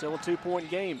 Still a 2-point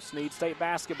game. Snead State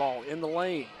basketball in the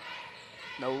lane.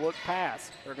 No look pass.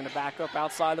 They're going to back up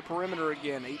outside the perimeter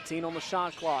again. 18 on the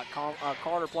shot clock.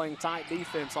 Carter playing tight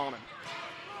defense on him.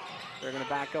 They're going to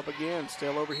back up again.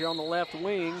 Still over here on the left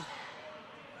wing.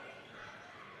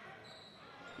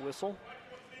 Whistle.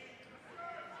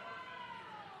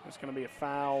 There's going to be a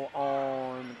foul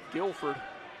on Guildford.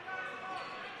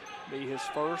 Be his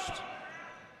first.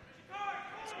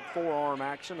 Some forearm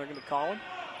action they're going to call him.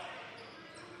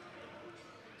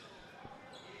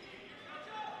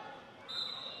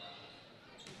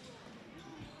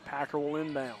 Packer will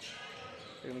inbound.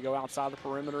 They're going to go outside the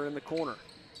perimeter in the corner.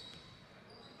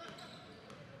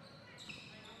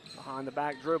 Behind the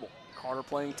back dribble. Carter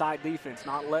playing tight defense,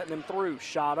 not letting him through.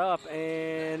 Shot up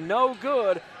and no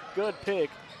good. Good pick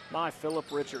by Phillip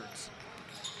Richards.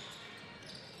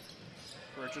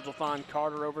 Richards will find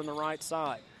Carter over in the right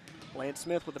side. Lance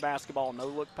Smith with the basketball. No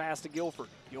look pass to Guildford.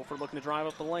 Guildford looking to drive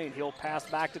up the lane. He'll pass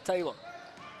back to Taylor.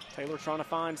 Taylor trying to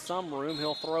find some room.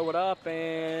 He'll throw it up,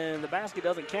 and the basket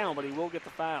doesn't count, but he will get the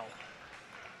foul.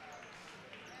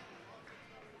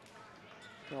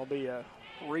 There'll be a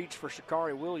reach for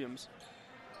Shakari Williams.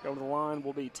 Go to the line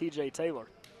will be TJ Taylor.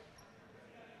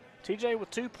 TJ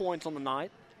with 2 points on the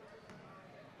night.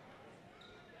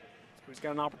 So he's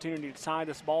got an opportunity to tie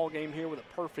this ball game here with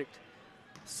a perfect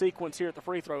sequence here at the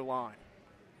free throw line.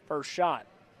 First shot.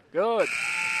 Good.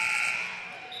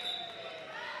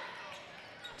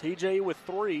 TJ with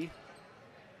 3.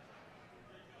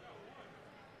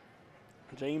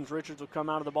 James Richards will come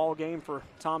out of the ball game for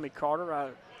Tommy Carter. I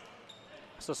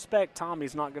suspect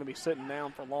Tommy's not going to be sitting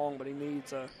down for long, but he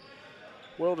needs a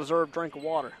well-deserved drink of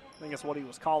water. I think that's what he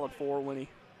was calling for when he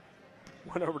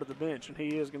went over to the bench, and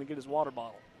he is going to get his water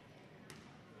bottle.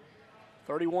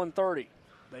 31-30.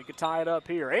 They could tie it up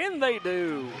here, and they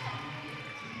do.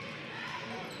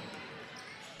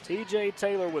 TJ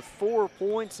Taylor with 4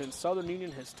 points, and Southern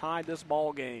Union has tied this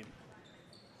ball game.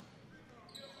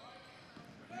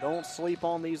 Don't sleep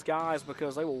on these guys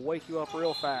because they will wake you up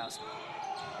real fast.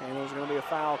 And there's going to be a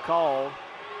foul called.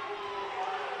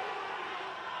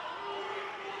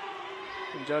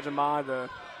 And judging by the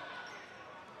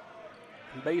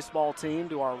baseball team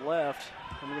to our left,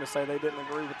 I'm going to say they didn't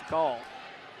agree with the call.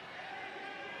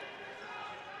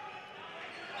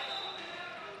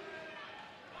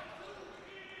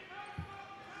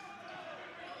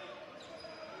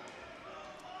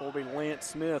 Will be Lance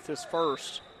Smith, his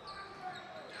first.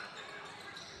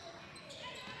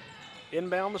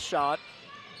 Inbound the shot.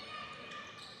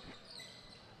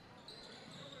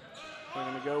 They're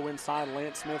going to go inside.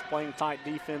 Lance Smith playing tight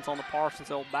defense on the Parsons.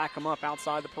 They'll back him up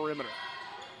outside the perimeter.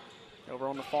 Over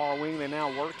on the far wing, they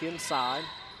now work inside.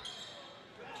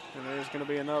 And there's going to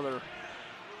be another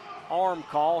arm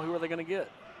call. Who are they going to get?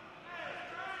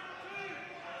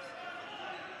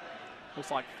 Looks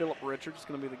like Phillip Richards is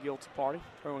going to be the guilty party,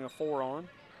 throwing a forearm.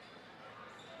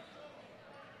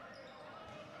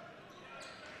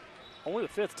 Only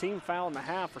the 5th team foul in the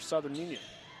half for Southern Union.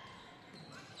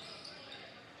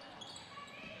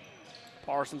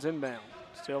 Parsons inbound.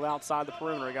 Still outside the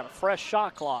perimeter. He got a fresh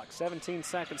shot clock. 17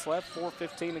 seconds left,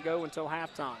 4:15 to go until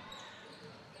halftime.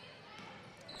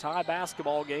 Tie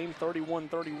basketball game,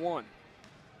 31-31.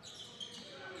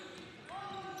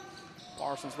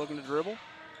 Parsons looking to dribble.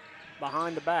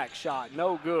 Behind the back shot,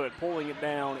 no good. Pulling it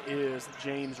down is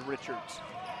James Richards.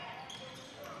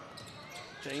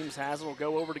 James has it, will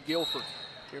go over to Guildford.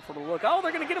 Here for the look. Oh,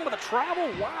 they're going to get him with a travel.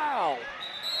 Wow.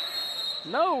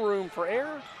 No room for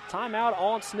error. Timeout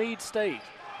on Snead State.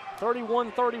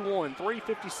 31-31,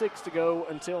 3:56 to go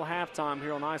until halftime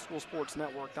here on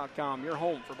highschoolsportsnetwork.com, your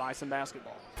home for Bison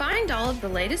basketball. Find all of the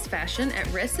latest fashion at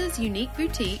Ressa's Unique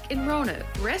Boutique in Roanoke.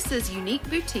 Ressa's Unique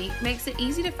Boutique makes it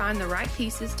easy to find the right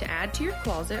pieces to add to your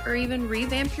closet or even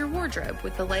revamp your wardrobe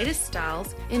with the latest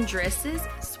styles in dresses,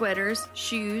 sweaters,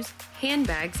 shoes,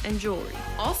 handbags, and jewelry.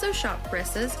 Also shop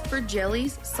Ressa's for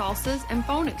jellies, salsas, and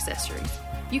phone accessories.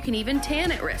 You can even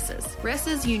tan at Ressa's.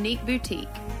 Ressa's Unique Boutique,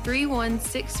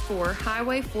 3164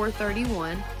 Highway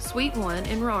 431, Suite 1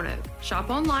 in Roanoke. Shop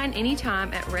online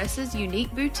anytime at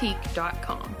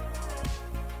ressasuniqueboutique.com.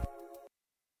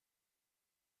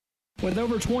 With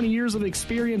over 20 years of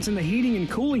experience in the heating and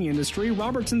cooling industry,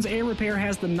 Robertson's Air Repair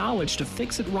has the knowledge to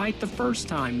fix it right the first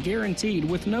time, guaranteed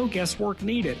with no guesswork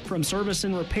needed. From service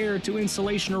and repair to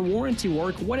installation or warranty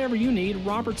work, whatever you need,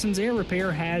 Robertson's Air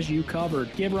Repair has you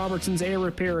covered. Give Robertson's Air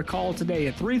Repair a call today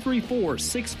at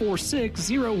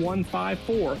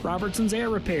 334-646-0154. Robertson's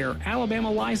Air Repair, Alabama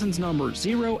license number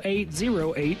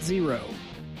 08080.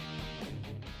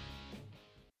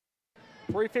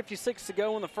 3:56 to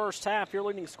go in the first half. Your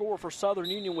leading scorer for Southern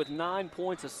Union with 9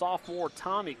 points is sophomore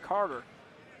Tommy Carter.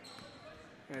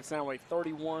 And it's now a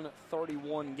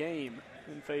 31-31 game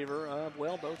in favor of,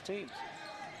 well, both teams.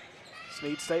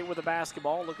 Snead State with the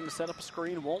basketball, looking to set up a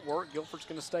screen. Won't work. Guildford's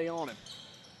going to stay on him.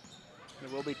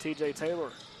 It will be T.J.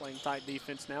 Taylor playing tight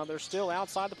defense now. They're still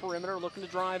outside the perimeter, looking to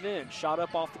drive in. Shot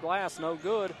up off the glass, no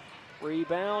good.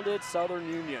 Rebounded Southern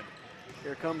Union.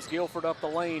 Here comes Guildford up the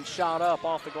lane, shot up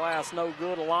off the glass, no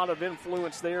good. A lot of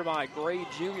influence there by Gray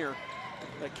Jr.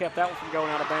 that kept that one from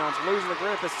going out of bounds. Losing the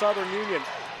grip is Southern Union.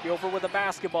 Guildford with the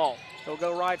basketball. He'll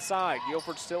go right side.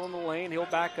 Guildford still in the lane. He'll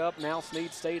back up. Now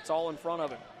Snead State's all in front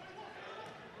of him.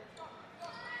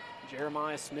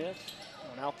 Jeremiah Smith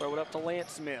will now throw it up to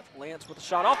Lance Smith. Lance with a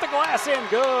shot off the glass and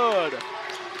good.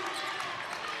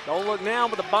 Don't look now,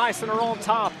 but the Bison are on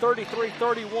top,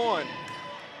 33-31.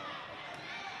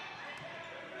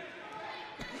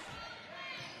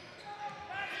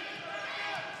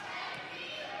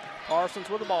 Parsons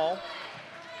with the ball.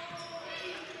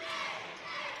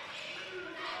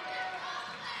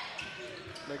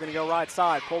 They're going to go right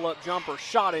side. Pull-up jumper.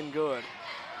 Shot in good.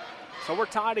 So we're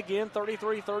tied again,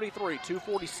 33-33.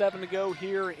 2:47 to go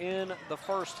here in the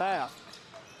first half.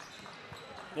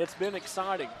 It's been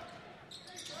exciting.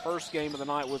 First game of the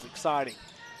night was exciting.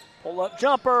 Pull-up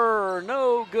jumper.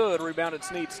 No good. Rebounded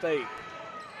Snead State.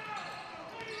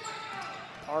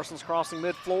 Parsons crossing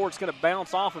mid-floor. It's going to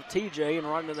bounce off of TJ and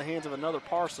right into the hands of another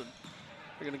Parson.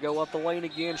 They're going to go up the lane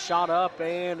again, shot up,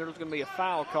 and there's going to be a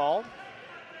foul called.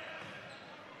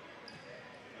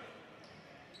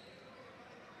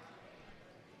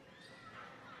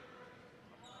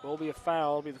 Will be a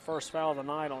foul. It'll be the first foul of the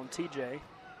night on TJ.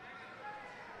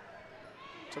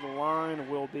 To the line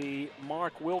will be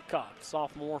Mark Wilcott,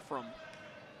 sophomore from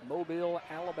Mobile,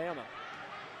 Alabama.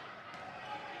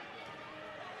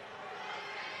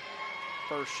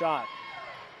 First shot.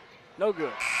 No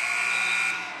good.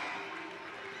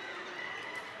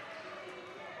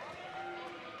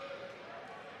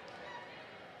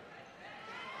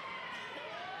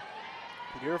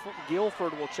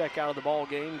 Guildford will check out of the ball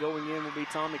game. Going in will be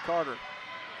Tommy Carter.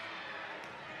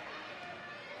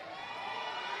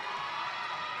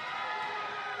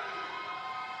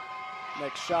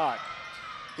 Next shot.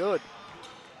 Good.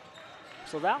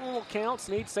 So that one will count.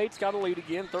 Snead State's got a lead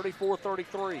again,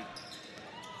 34-33.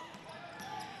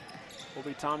 Will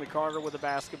be Tommy Carter with the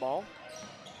basketball.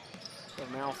 They'll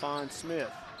now find Smith.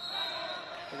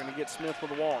 They're going to get Smith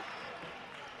with a walk.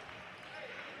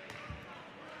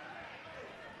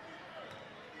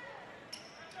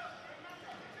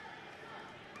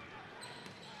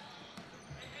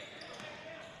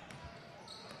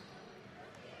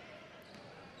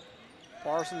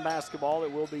 Parson basketball.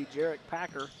 It will be Jarek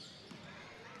Packer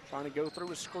trying to go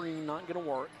through a screen, not going to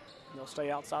work. They'll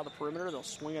stay outside the perimeter. They'll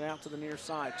swing it out to the near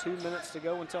side. 2 minutes to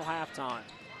go until halftime.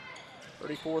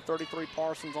 34-33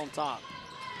 Parsons on top.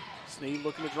 Snead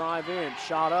looking to drive in.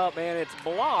 Shot up, and it's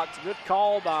blocked. Good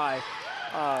call by,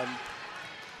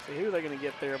 see who they're going to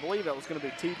get there. I believe that was going to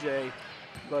be TJ,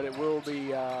 but it will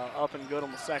be up and good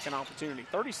on the second opportunity.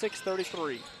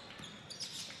 36-33.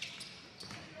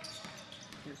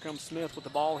 Here comes Smith with the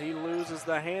ball. He loses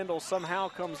the handle, somehow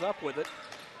comes up with it.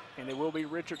 And it will be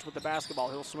Richards with the basketball.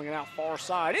 He'll swing it out far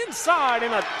side. Inside,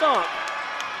 and a dunk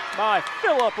by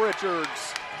Phillip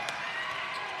Richards.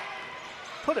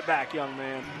 Put it back, young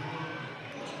man.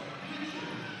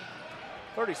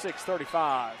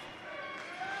 36-35.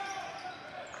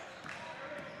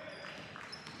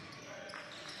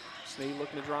 Snead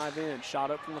looking to drive in.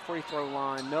 Shot up from the free throw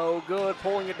line. No good.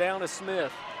 Pulling it down to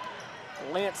Smith.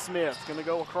 Lance Smith going to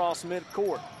go across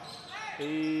midcourt.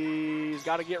 He's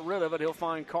got to get rid of it. He'll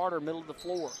find Carter middle of the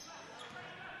floor.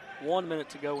 1 minute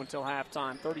to go until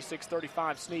halftime.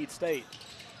 36-35 Snead State.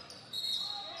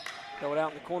 Throw it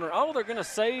out in the corner. Oh, they're going to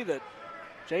say that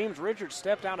James Richards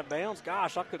stepped out of bounds.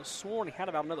 Gosh, I could have sworn he had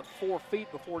about another 4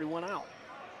 feet before he went out.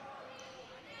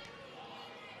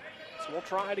 So we'll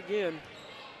try it again.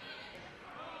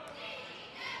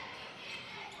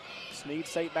 Snead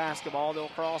State basketball. They'll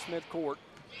cross midcourt.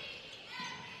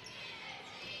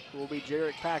 It will be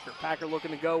Jarek Packer. Packer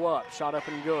looking to go up. Shot up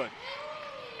and good.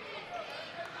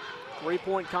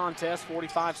 3-point contest,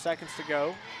 45 seconds to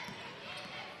go.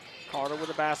 Carter with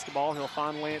the basketball. He'll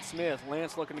find Lance Smith.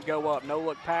 Lance looking to go up.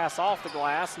 No-look pass off the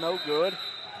glass. No good.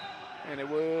 And it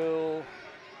will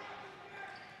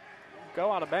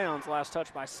go out of bounds. Last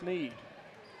touch by Snead.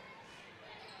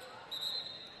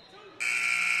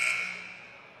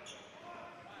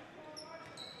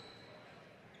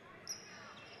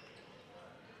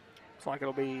 Looks like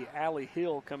it'll be Allie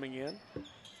Hill coming in.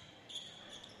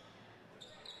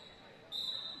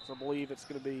 So I believe it's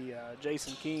going to be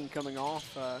Jason King coming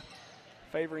off,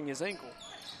 favoring his ankle.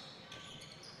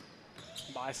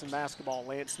 Bison basketball.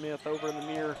 Lance Smith over in the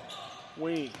near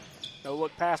wing. No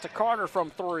look pass to Carter from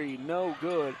three. No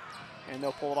good. And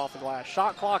they'll pull it off the glass.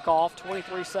 Shot clock off.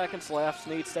 23 seconds left.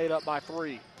 Snead stayed up by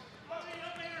 3.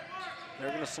 They're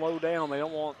going to slow down. They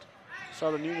don't want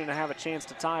Southern Union to have a chance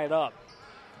to tie it up.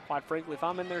 Quite frankly, if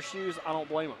I'm in their shoes, I don't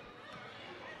blame them.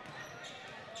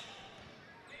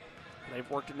 They've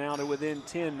worked it now to within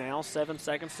 10 now. 7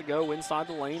 seconds to go inside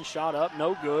the lane. Shot up,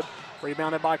 no good.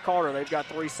 Rebounded by Carter. They've got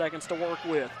 3 seconds to work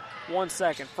with. 1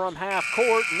 second from half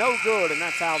court, no good, and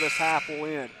that's how this half will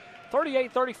end.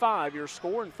 38-35, your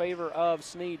score in favor of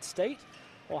Snead State.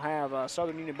 We'll have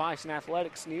Southern Union Bison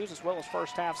Athletics news as well as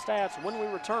first half stats when we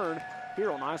return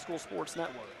here on High School Sports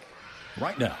Network.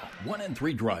 Right now, 1 in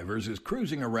 3 drivers is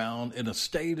cruising around in a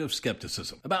state of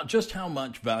skepticism about just how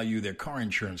much value their car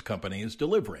insurance company is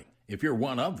delivering. If you're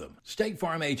one of them, State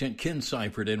Farm agent Ken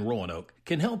Seifert in Roanoke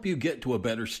can help you get to a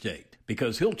better state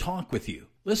because he'll talk with you,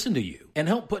 listen to you, and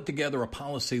help put together a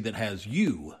policy that has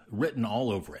you written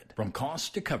all over it, from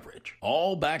cost to coverage,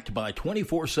 all backed by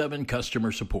 24/7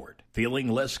 customer support. Feeling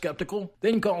less skeptical?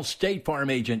 Then call State Farm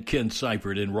agent Ken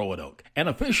Seifert in Roanoke and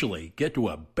officially get to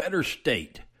a better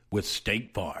state with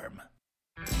State Farm.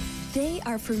 They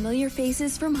are familiar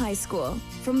faces from high school,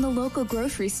 from the local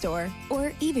grocery store,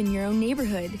 or even your own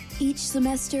neighborhood. Each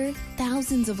semester,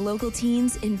 thousands of local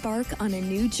teens embark on a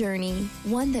new journey,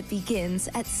 one that begins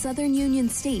at Southern Union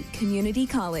State Community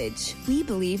College. We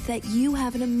believe that you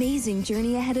have an amazing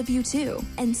journey ahead of you too,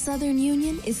 and Southern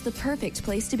Union is the perfect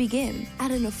place to begin,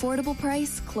 at an affordable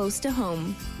price close to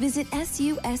home. Visit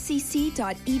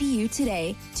suscc.edu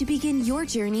today to begin your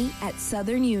journey at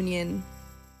Southern Union.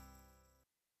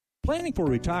 Planning for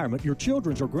retirement, your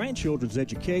children's or grandchildren's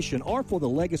education, or for the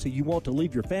legacy you want to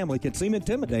leave your family can seem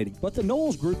intimidating, but the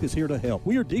Knowles Group is here to help.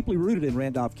 We are deeply rooted in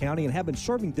Randolph County and have been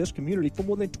serving this community for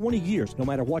more than 20 years. No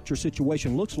matter what your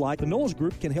situation looks like, the Knowles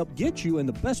Group can help get you in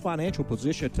the best financial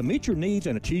position to meet your needs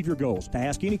and achieve your goals. To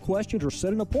ask any questions or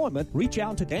set an appointment, reach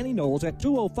out to Danny Knowles at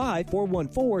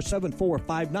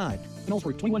 205-414-7459. Knowles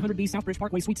Group, 2100B Southbridge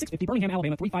Parkway, Suite 650, Birmingham,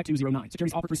 Alabama, 35209.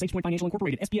 Securities offered through Sage Point Financial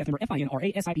Incorporated, SPF member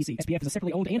FINRA SIPC. SPF is a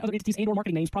separately owned and other entities and or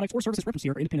marketing names, products, or services referenced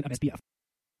here are independent of SPF.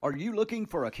 Are you looking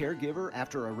for a caregiver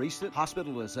after a recent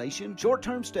hospitalization?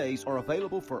 Short-term stays are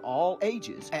available for all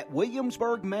ages at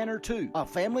Williamsburg Manor 2, a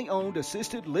family-owned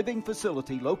assisted living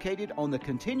facility located on the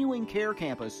continuing care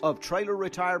campus of Traylor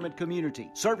Retirement Community.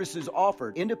 Services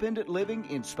offered: independent living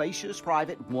in spacious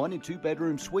private 1- and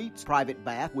 2-bedroom suites, private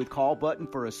bath with call button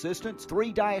for assistance,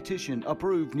 3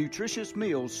 dietitian-approved nutritious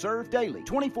meals served daily,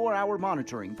 24-hour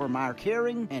monitoring from our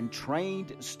caring and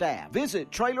trained staff. Visit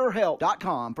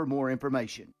trailerhelp.com for more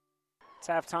information. It's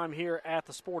halftime here at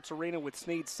the Sports Arena with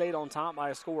Snead State on top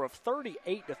by a score of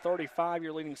 38-35.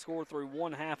 Your leading score through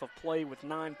one half of play with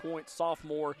 9 points.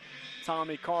 Sophomore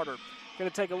Tommy Carter. Going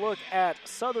to take a look at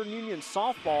Southern Union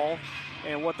softball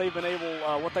and what they've been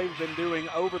doing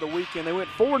over the weekend. They went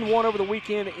 4-1 over the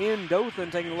weekend in Dothan.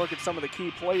 Taking a look at some of the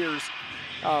key players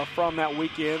from that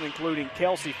weekend, including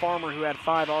Kelsey Farmer, who had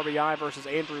 5 RBI versus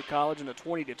Andrew College in a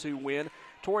 20-2 win.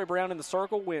 Tori Brown in the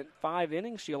circle went 5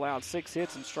 innings. She allowed 6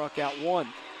 hits and struck out 1.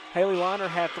 Haley Liner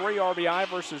had 3 RBI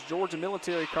versus Georgia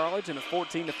Military College in a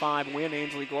 14-5 win.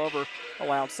 Ansley Glover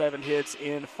allowed 7 hits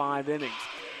in 5 innings.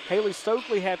 Haley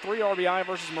Stokely had 3 RBI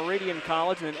versus Meridian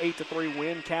College in an 8-3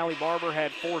 win. Callie Barber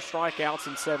had 4 strikeouts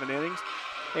in 7 innings.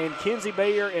 And Kenzie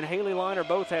Bayer and Haley Liner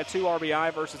both had 2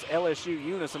 RBI versus LSU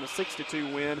Eunice in a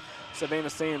 6-2 win. Savannah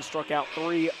Sands struck out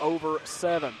 3 over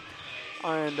 7.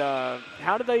 And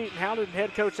how did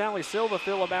head coach Allie Silva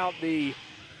feel about the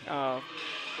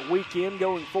weekend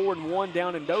going 4-1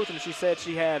 down in Dothan? She said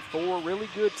she had 4 really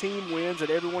good team wins that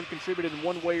everyone contributed in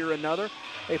one way or another.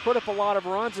 They put up a lot of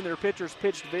runs and their pitchers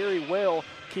pitched very well,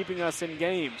 keeping us in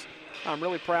games. I'm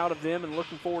really proud of them and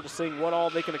looking forward to seeing what all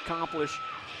they can accomplish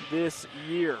this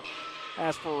year.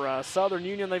 As for Southern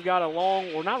Union, they've got a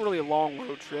long, or not really a long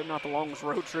road trip, not the longest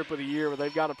road trip of the year, but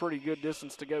they've got a pretty good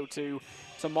distance to go to.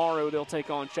 Tomorrow they'll take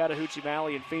on Chattahoochee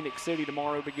Valley and Phoenix City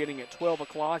tomorrow beginning at 12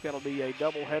 o'clock. That'll be a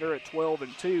doubleheader at 12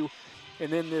 and 2.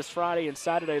 And then this Friday and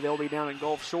Saturday they'll be down in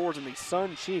Gulf Shores in the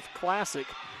Sun Chief Classic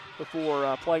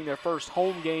before playing their first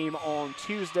home game on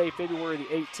Tuesday, February the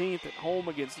 18th at home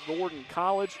against Gordon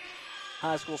College.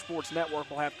 High School Sports Network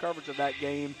will have coverage of that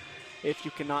game. If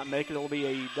you cannot make it, it'll be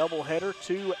a doubleheader,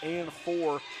 2 and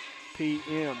 4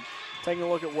 p.m. Taking a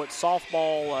look at what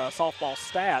softball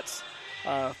stats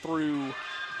through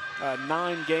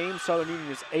 9 games. Southern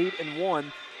Union is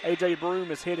 8-1. A.J. Broom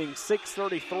is hitting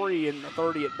 .633 in the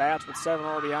 30 at-bats with 7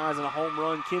 RBIs and a home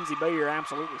run. Kenzie Bayer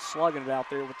absolutely slugging it out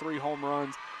there with 3 home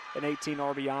runs and 18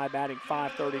 RBI, batting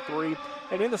 .533.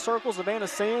 And in the circle, Savannah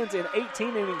Sands in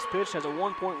 18 innings pitched has a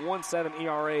 1.17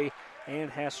 ERA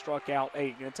and has struck out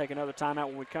 8. Going to take another timeout.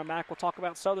 When we come back, we'll talk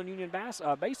about Southern Union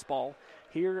baseball.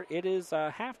 Here it is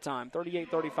halftime,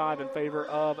 38-35 in favor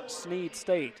of Snead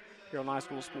State here on High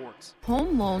School Sports.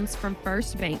 Home loans from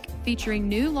First Bank, featuring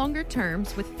new longer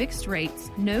terms with fixed rates,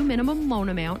 no minimum loan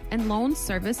amount, and loans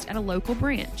serviced at a local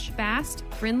branch. Fast,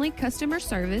 friendly customer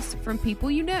service from people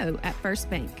you know at First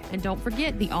Bank. And don't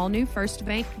forget the all-new First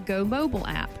Bank Go Mobile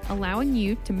app, allowing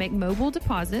you to make mobile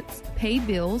deposits, pay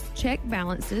bills, check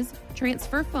balances,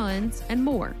 transfer funds, and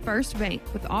more. First Bank,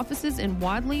 with offices in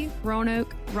Wadley,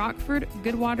 Roanoke, Rockford,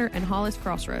 Goodwater, and Hollis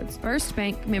Crossroads. First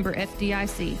Bank, member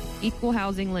FDIC, equal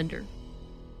housing lender.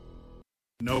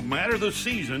 No matter the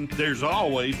season, there's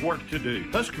always work to do.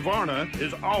 Husqvarna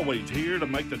is always here to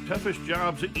make the toughest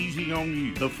jobs easy on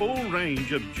you. The full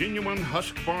range of genuine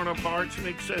Husqvarna parts and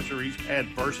accessories add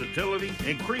versatility,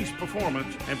 increase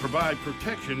performance, and provide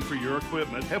protection for your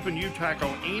equipment, helping you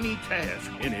tackle any task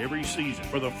in every season.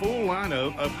 For the full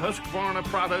lineup of Husqvarna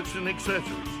products and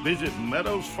accessories, visit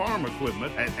Meadows Farm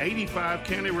Equipment at 85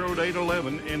 County Road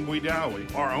 811 in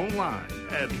Wedowee or online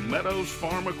at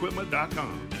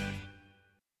meadowsfarmequipment.com.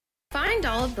 Find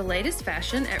all of the latest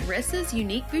fashion at Ressa's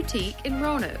Unique Boutique in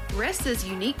Roanoke. Ressa's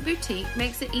Unique Boutique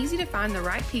makes it easy to find the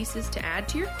right pieces to add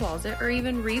to your closet or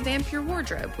even revamp your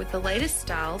wardrobe with the latest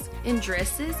styles in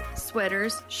dresses,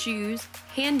 sweaters, shoes,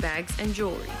 handbags, and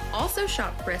jewelry. Also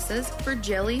shop Ressa's for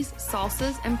jellies,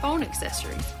 salsas, and phone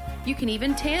accessories. You can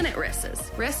even tan at Ressa's.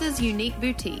 Ressa's Unique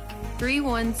Boutique,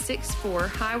 3164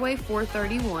 Highway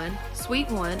 431, Suite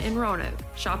 1 in Roanoke.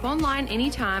 Shop online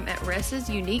anytime at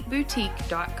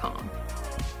ressasuniqueboutique.com.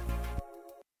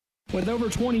 With over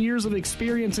 20 years of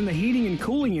experience in the heating and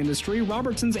cooling industry,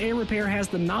 Robertson's Air Repair has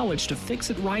the knowledge to fix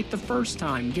it right the first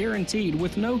time, guaranteed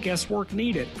with no guesswork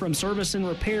needed. From service and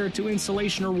repair to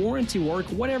installation or warranty work,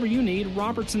 whatever you need,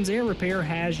 Robertson's Air Repair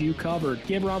has you covered.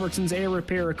 Give Robertson's Air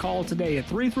Repair a call today at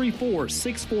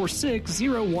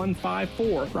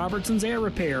 334-646-0154. Robertson's Air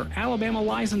Repair, Alabama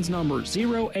license number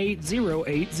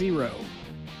 08080.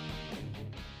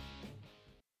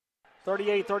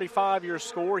 38-35 your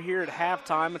score here at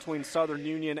halftime between Southern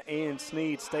Union and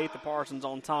Snead State. The Parsons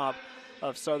on top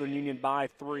of Southern Union by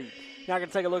 3. Now going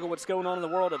to take a look at what's going on in the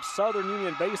world of Southern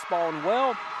Union baseball. And,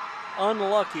 well,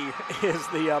 unlucky is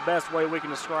the best way we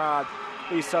can describe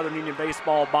these Southern Union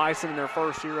baseball Bison in their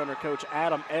first year under Coach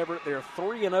Adam Everett. They're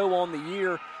 3-0 on the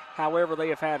year. However, they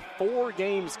have had 4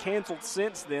 games canceled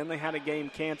since then. They had a game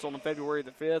canceled on February the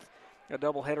 5th. A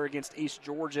doubleheader against East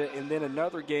Georgia, and then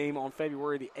another game on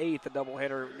February the 8th, a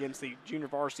doubleheader against the junior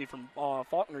varsity from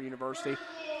Faulkner University.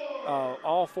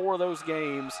 All 4 of those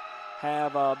games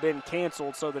have been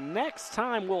canceled, so the next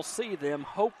time we'll see them,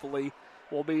 hopefully,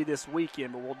 will be this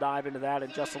weekend, but we'll dive into that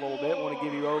in just a little bit. I want to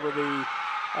give you over the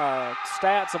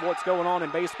stats of what's going on in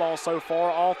baseball so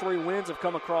far. All 3 wins have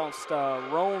come across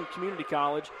Roane Community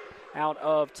College out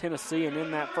of Tennessee, and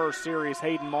in that first series,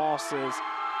 Hayden Moss is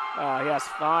he has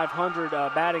 500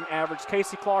 batting average.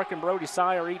 Casey Clark and Brody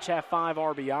Sire each have 5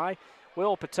 RBI.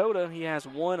 Will Patota, he has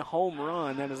 1 home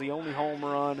run. That is the only home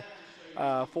run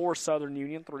for Southern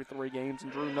Union through 3 games.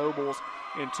 And Drew Nobles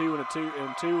in 2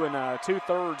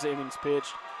 2/3 innings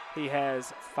pitched, he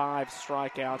has 5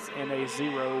 strikeouts and a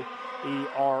 0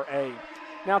 ERA.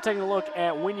 Now taking a look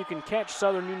at when you can catch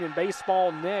Southern Union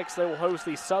baseball next. They will host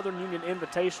the Southern Union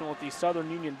Invitational at the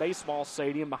Southern Union Baseball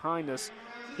Stadium behind us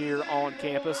here on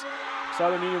campus.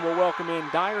 Southern Union will welcome in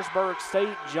Dyersburg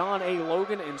State, John A.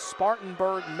 Logan, and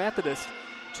Spartanburg Methodist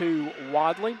to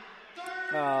Wadley.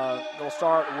 They'll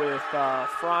start with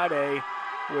Friday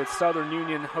with Southern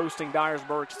Union hosting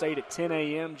Dyersburg State at 10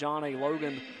 a.m. John A.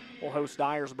 Logan will host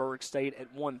Dyersburg State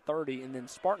at 1:30, and then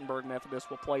Spartanburg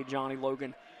Methodist will play Johnny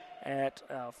Logan at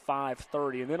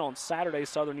 5:30. And then on Saturday,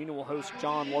 Southern Union will host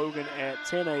John Logan at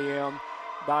 10 a.m.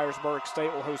 Dyersburg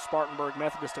State will host Spartanburg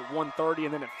Methodist at 1:30,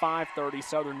 and then at 5:30,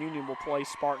 Southern Union will play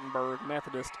Spartanburg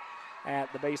Methodist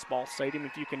at the baseball stadium.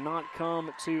 If you cannot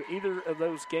come to either of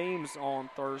those games on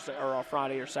Thursday or on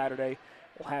Friday or Saturday,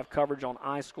 we'll have coverage on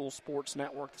iSchool Sports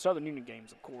Network. The Southern Union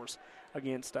games, of course,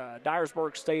 against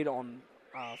Dyersburg State on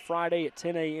Friday at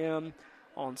 10 a.m.,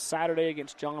 on Saturday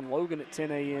against John Logan at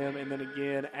 10 a.m., and then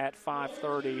again at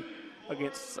 5:30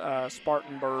 against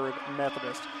Spartanburg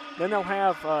Methodist. Then they'll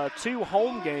have 2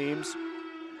 home games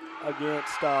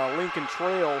against Lincoln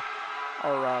Trail,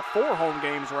 or 4 home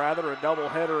games rather, a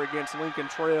doubleheader against Lincoln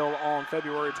Trail on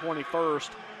February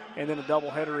 21st, and then a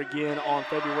doubleheader again on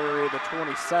February the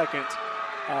 22nd.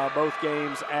 Both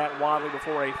games at Wadley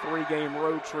before a 3-game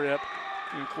road trip,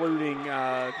 including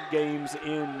games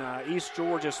in East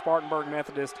Georgia, Spartanburg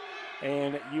Methodist,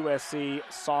 and USC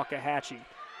Salkehatchie.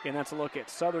 And that's a look at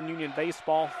Southern Union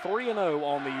baseball, 3-0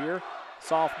 on the year.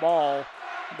 Softball,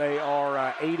 they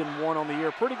are 8-1 on the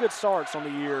year. Pretty good starts on the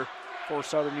year for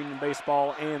Southern Union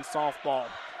baseball and softball.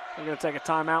 We're going to take a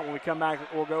timeout. When we come back,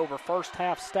 we'll go over first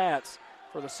half stats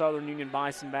for the Southern Union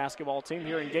Bison basketball team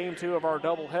here in Game 2 of our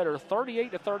doubleheader,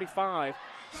 38-35.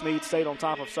 Snead State on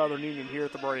top of Southern Union here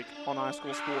at the break on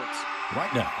iSchool Sports.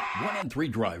 Right now, 1 in 3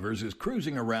 drivers is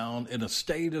cruising around in a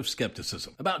state of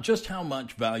skepticism about just how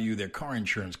much value their car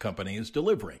insurance company is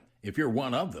delivering. If you're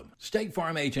one of them, State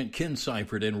Farm agent Ken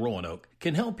Seifert in Roanoke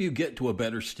can help you get to a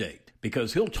better state,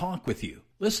 because he'll talk with you,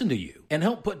 listen to you, and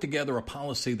help put together a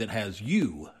policy that has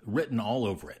you written all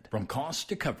over it, from cost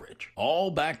to coverage, all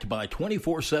backed by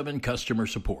 24/7 customer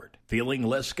support. Feeling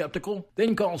less skeptical?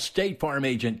 Then call State Farm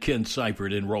agent Ken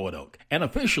Seifert in Roanoke and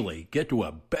officially get to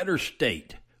a better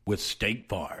state with State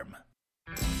Farm.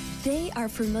 They are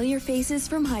familiar faces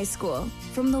from high school,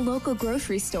 from the local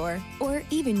grocery store, or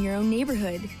even your own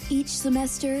neighborhood. Each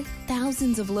semester,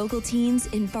 thousands of local teens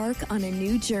embark on a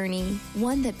new journey,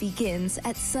 one that begins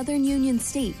at Southern Union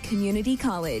State Community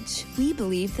College. We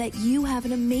believe that you have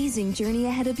an amazing journey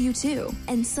ahead of you too,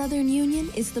 and Southern Union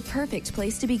is the perfect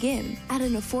place to begin, at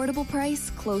an affordable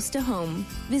price close to home.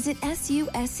 Visit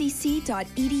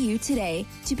suscc.edu today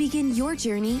to begin your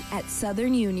journey at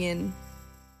Southern Union.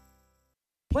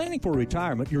 Planning for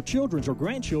retirement, your children's or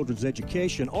grandchildren's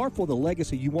education, or for the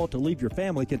legacy you want to leave your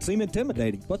family can seem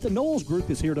intimidating, but the Knowles Group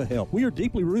is here to help. We are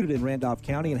deeply rooted in Randolph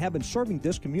County and have been serving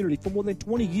this community for more than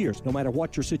 20 years. No matter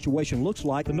what your situation looks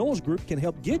like, the Knowles Group can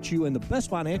help get you in the best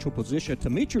financial position to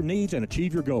meet your needs and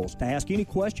achieve your goals. To ask any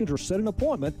questions or set an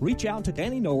appointment, reach out to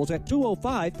Danny Knowles at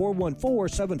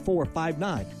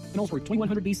 205-414-7459. Knowles Group,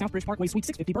 2100B Southbridge Parkway, Suite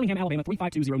 650, Birmingham, Alabama,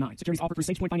 35209. Securities offered through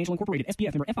SagePoint Financial Incorporated,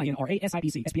 SPF member FINRA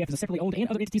SIPC. SPF is a separately owned and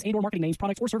other entities and or marketing names,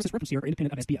 products, or services referenced here are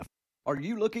independent of SPF. Are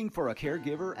you looking for a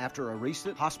caregiver after a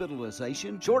recent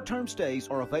hospitalization? Short-term stays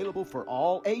are available for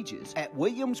all ages at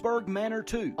Williamsburg Manor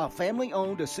 2, a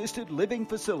family-owned assisted living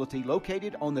facility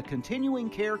located on the continuing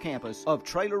care campus of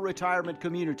Trailer Retirement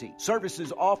Community.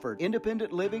 Services offered: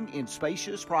 independent living in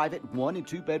spacious private 1- and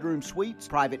 2-bedroom suites,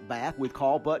 private bath with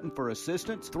call button for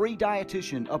assistance, 3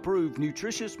 dietitian-approved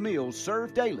nutritious meals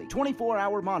served daily,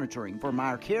 24-hour monitoring from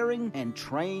our caring and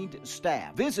trained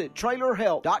staff. Visit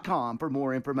trailerhelp.com for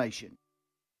more information.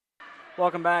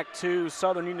 Welcome back to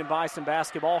Southern Union Bison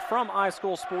basketball from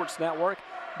iSchool Sports Network.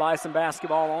 Bison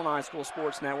basketball on iSchool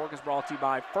Sports Network is brought to you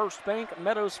by First Bank,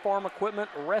 Meadows Farm Equipment,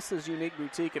 Ressa's Unique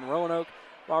Boutique in Roanoke,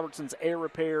 Robertson's Air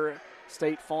Repair,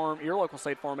 State Farm, your local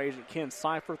State Farm agent Ken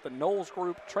Seifert, the Knowles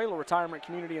Group, Trailer Retirement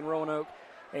Community in Roanoke,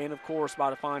 and of course by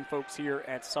the fine folks here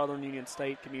at Southern Union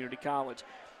State Community College.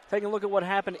 Taking a look at what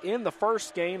happened in the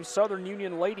first game, Southern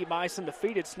Union Lady Bison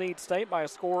defeated Snead State by a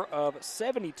score of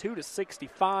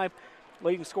 72-65.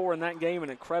 Leading scorer in that game,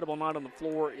 an incredible night on the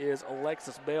floor, is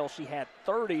Alexis Bell. She had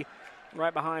 30.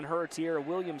 Right behind her, Tierra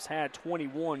Williams had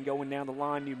 21 going down the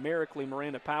line. Numerically,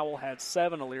 Miranda Powell had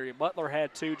 7. Illyria Butler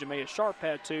had 2. Jamea Sharp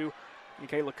had 2.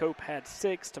 Michaela Cope had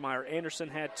 6. Tamira Anderson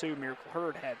had 2. Miracle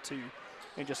Hurd had 2.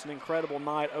 and just an incredible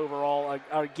night overall.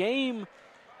 A game,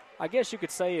 I guess you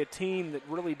could say, a team that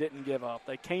really didn't give up.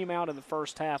 They came out in the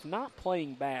first half not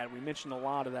playing bad. We mentioned a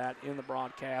lot of that in the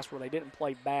broadcast where they didn't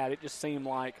play bad. It just seemed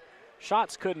like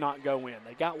shots could not go in.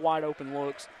 They got wide open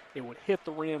looks. It would hit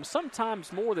the rim.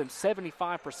 Sometimes more than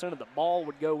 75% of the ball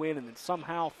would go in and then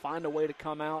somehow find a way to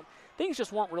come out. Things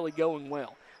just weren't really going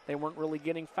well. They weren't really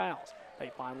getting fouls.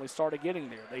 They finally started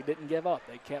getting there. They didn't give up.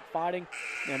 They kept fighting,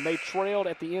 and they trailed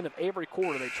at the end of every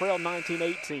quarter. They trailed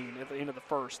 19-18 at the end of the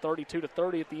first,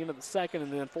 32-30 at the end of the second,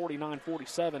 and then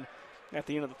 49-47 at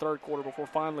the end of the third quarter before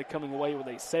finally coming away with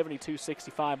a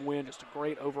 72-65 win. Just a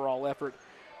great overall effort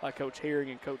by Coach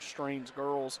Herring and Coach Strain's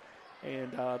girls,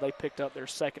 and they picked up their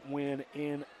second win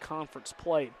in conference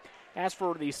play. As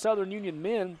for the Southern Union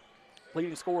men,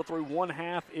 leading scorer through one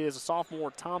half is a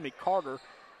sophomore Tommy Carter.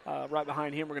 Right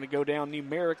behind him, we're going to go down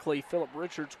numerically. Phillip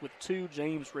Richards with 2,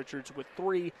 James Richards with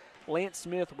 3, Lance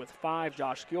Smith with 5,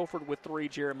 Josh Guildford with 3,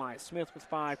 Jeremiah Smith with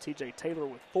 5, TJ Taylor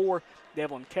with 4,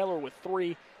 Devlin Keller with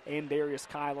 3, and Darius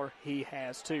Kyler, he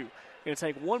has 2. Going to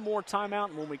take one more timeout,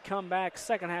 and when we come back,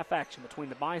 second half action between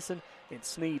the Bison and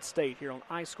Snead State here on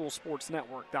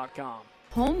iSchoolSportsNetwork.com.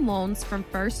 Home loans from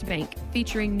First Bank,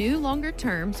 featuring new longer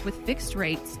terms with fixed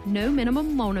rates, no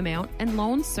minimum loan amount, and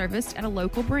loans serviced at a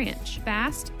local branch.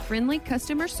 Fast, friendly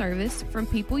customer service from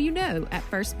people you know at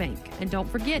First Bank. And don't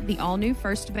forget the all-new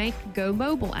First Bank Go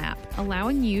mobile app,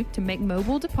 allowing you to make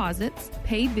mobile deposits,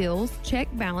 pay bills, check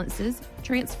balances,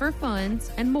 transfer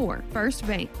funds, and more. First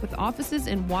Bank, with offices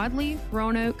in Wadley,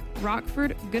 Roanoke,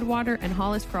 Rockford, Goodwater, and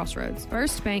Hollis Crossroads.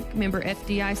 First Bank, member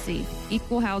FDIC,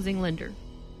 equal housing lender.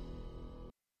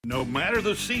 No matter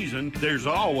the season, there's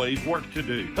always work to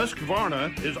do.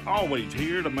 Husqvarna is always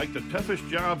here to make the toughest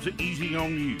jobs easy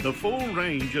on you. The full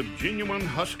range of genuine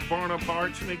Husqvarna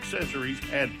parts and accessories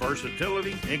add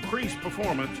versatility, increase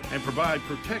performance, and provide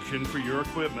protection for your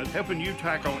equipment, helping you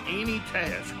tackle any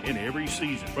task in every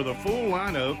season. For the full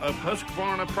lineup of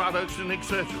Husqvarna products and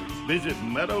accessories, visit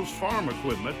Meadows Farm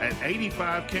Equipment at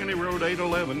 85 County Road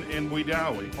 811 in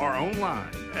Wedowee or online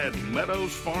at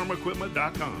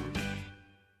meadowsfarmequipment.com.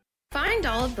 Find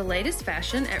all of the latest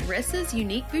fashion at Ressa's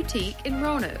Unique Boutique in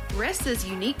Roanoke. Ressa's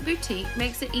Unique Boutique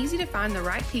makes it easy to find the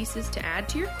right pieces to add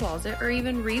to your closet or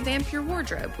even revamp your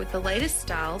wardrobe with the latest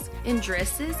styles in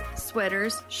dresses,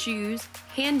 sweaters, shoes,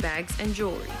 handbags, and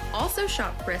jewelry. Also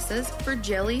shop Ressa's for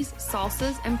jellies,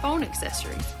 salsas, and phone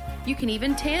accessories. You can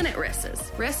even tan at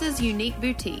Ressa's. Ressa's Unique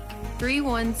Boutique,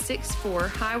 3164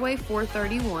 Highway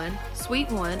 431, Suite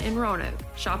 1 in Roanoke.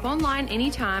 Shop online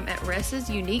anytime at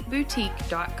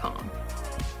ressasuniqueboutique.com.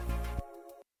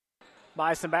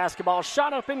 Bison basketball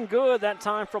shot up and good that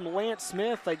time from Lance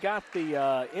Smith. They got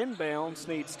the inbound,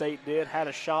 Snead State did, had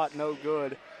a shot, no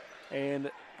good.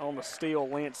 And on the steal,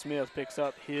 Lance Smith picks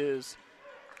up his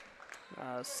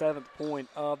 7th point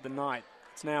of the night.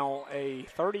 It's now a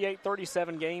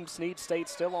 38-37 game. Snead State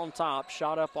still on top.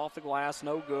 Shot up off the glass,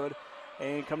 no good.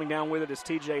 And coming down with it is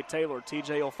TJ Taylor.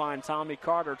 TJ will find Tommy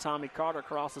Carter. Tommy Carter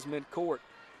crosses midcourt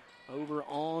over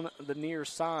on the near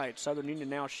side. Southern Union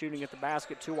now shooting at the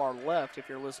basket to our left, if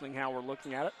you're listening how we're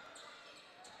looking at it.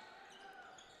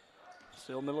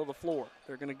 Still middle of the floor.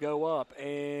 They're going to go up,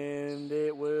 and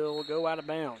it will go out of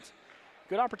bounds.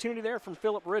 Good opportunity there from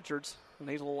Phillip Richards. And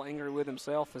he's a little angry with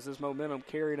himself as his momentum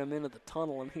carried him into the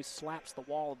tunnel, and he slaps the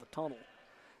wall of the tunnel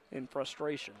in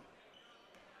frustration.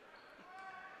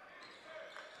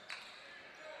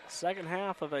 Second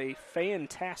half of a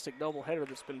fantastic doubleheader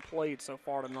that's been played so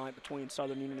far tonight between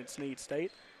Southern Union and Snead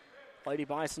State. Lady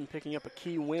Bison picking up a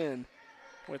key win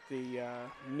with the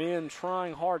men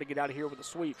trying hard to get out of here with a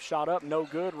sweep. Shot up, no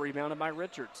good, rebounded by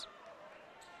Richards.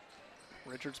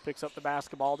 Richards picks up the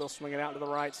basketball. They'll swing it out to the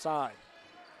right side.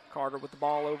 Carter with the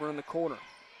ball over in the corner.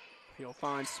 He'll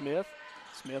find Smith.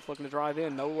 Smith looking to drive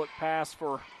in. No look pass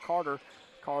for Carter.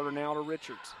 Carter now to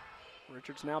Richards.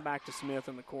 Richards now back to Smith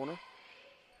in the corner.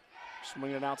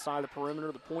 Swinging it outside the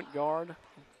perimeter. The point guard,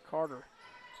 Carter,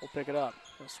 will pick it up.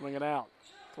 He'll swing it out.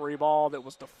 3 ball that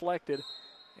was deflected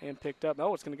and picked up.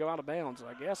 No, it's going to go out of bounds.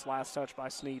 I guess last touch by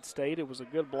Snead State. It was a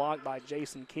good block by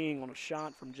Jason King on a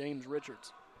shot from James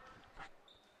Richards.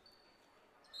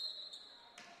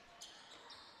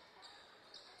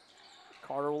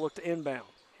 Carter will look to inbound.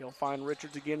 He'll find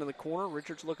Richards again in the corner.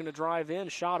 Richards looking to drive in.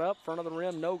 Shot up, front of the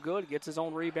rim, no good. Gets his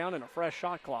own rebound and a fresh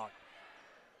shot clock.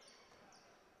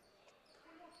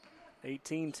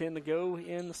 18-10 to go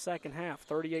in the second half,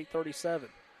 38-37.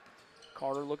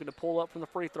 Carter looking to pull up from the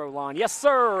free throw line. Yes,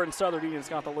 sir, and Southern Union's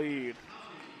got the lead.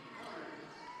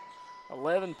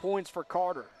 11 points for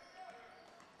Carter.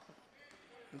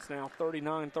 It's now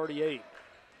 39-38.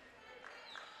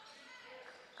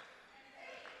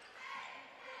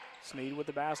 Snead with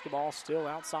the basketball, still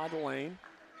outside the lane.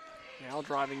 Now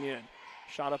driving in.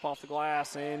 Shot up off the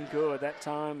glass and good. That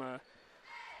time,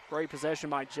 great possession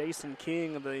by Jason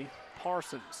King of the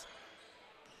Parsons.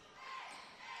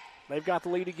 They've got the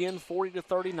lead again,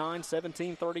 40-39,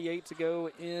 17:38 to go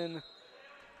in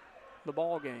the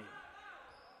ball game.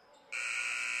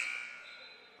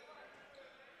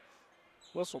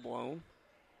 Whistle blown.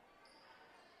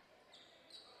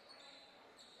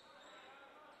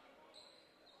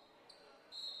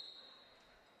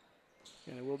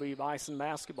 And it will be Bison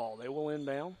basketball. They will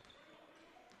inbound.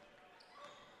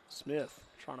 Smith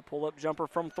trying to pull up jumper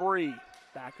from 3.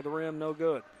 Back of the rim, no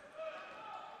good.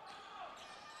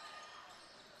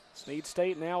 Snead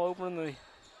State now over in the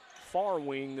far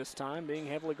wing this time, being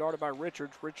heavily guarded by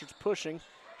Richards. Richards pushing.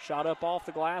 Shot up off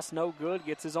the glass, no good.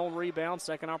 Gets his own rebound.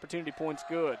 Second opportunity point's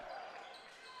good.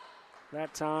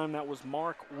 That time, that was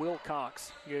Mark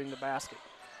Wilcox getting the basket.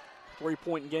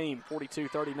 3-point game,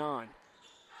 42-39.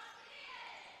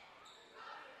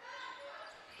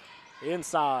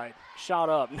 Inside, shot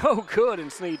up, no good,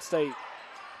 and Snead State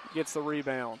gets the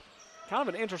rebound. Kind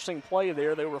of an interesting play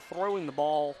there. They were throwing the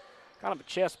ball kind of a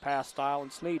chest pass style,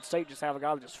 and Snead State just have a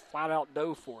guy that just flat out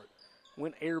dove for it.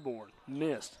 Went airborne,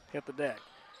 missed, hit the deck.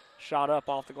 Shot up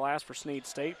off the glass for Snead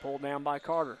State, pulled down by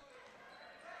Carter.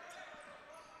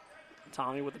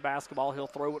 Tommy with the basketball, he'll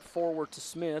throw it forward to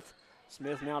Smith.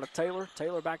 Smith now to Taylor,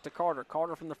 Taylor back to Carter.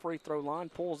 Carter from the free throw line,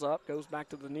 pulls up, goes back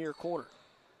to the near corner.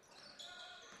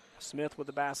 Smith with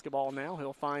the basketball now.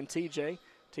 He'll find TJ.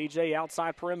 TJ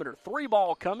outside perimeter.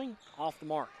 3-ball coming off the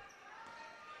mark.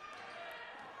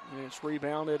 And it's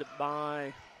rebounded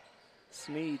by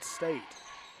Snead State.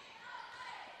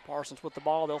 Parsons with the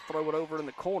ball. They'll throw it over in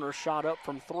the corner. Shot up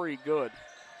from 3. Good.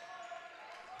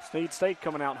 Snead State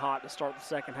coming out hot to start the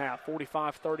second half.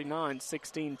 45-39,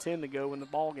 16-10 to go in the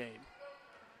ball game.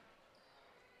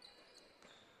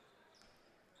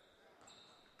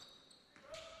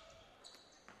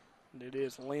 It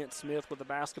is Lance Smith with the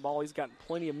basketball. He's gotten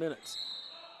plenty of minutes.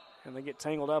 And they get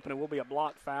tangled up, and it will be a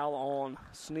block foul on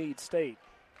Snead State.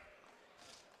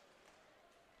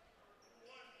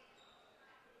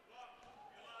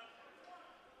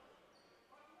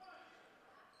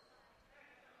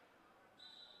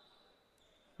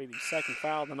 Be the second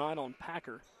foul of the night on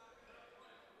Packer.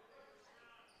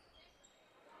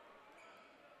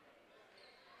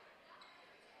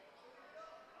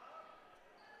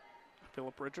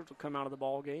 Philip Richards will come out of the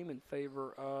ball game in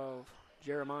favor of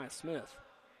Jeremiah Smith.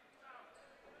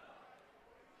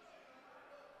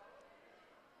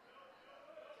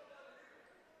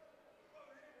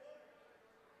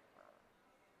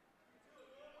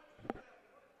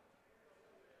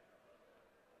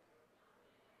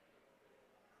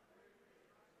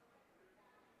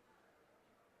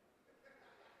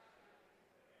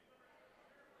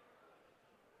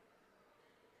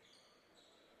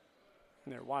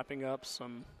 They're wiping up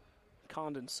some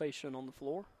condensation on the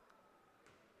floor.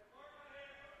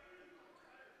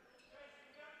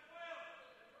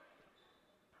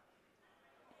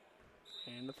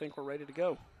 And I think we're ready to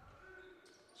go.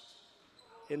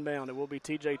 Inbound, it will be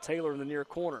TJ Taylor in the near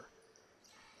corner.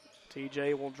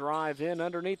 TJ will drive in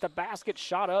underneath the basket.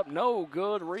 Shot up, no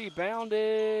good.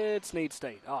 Rebounded, Snead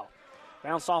State. Oh,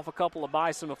 bounced off a couple of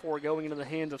Bison before going into the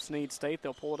hands of Snead State.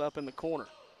 They'll pull it up in the corner.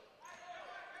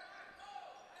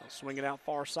 They'll swing it out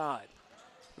far side.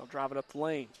 They'll drive it up the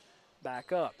lane.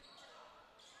 Back up.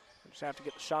 Just have to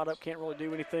get the shot up. Can't really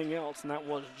do anything else, and that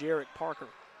was Jarrett Parker.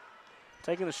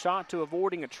 Taking the shot to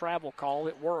avoiding a travel call.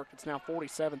 It worked. It's now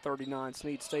 47-39.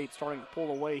 Snead State starting to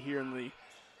pull away here in the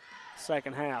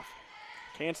second half.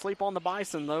 Can't sleep on the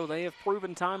Bison, though. They have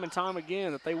proven time and time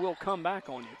again that they will come back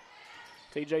on you.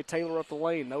 TJ Taylor up the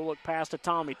lane. No look pass to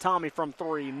Tommy. Tommy from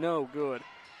 3. No good.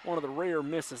 One of the rare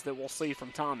misses that we'll see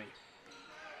from Tommy.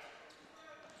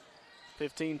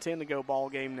 15-10 to go ball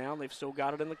game now. They've still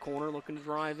got it in the corner looking to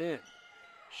drive in.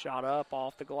 Shot up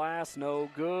off the glass. No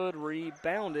good.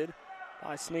 Rebounded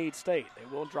by Snead State. They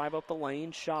will drive up the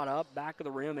lane. Shot up. Back of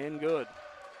the rim and good.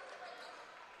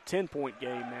 10-point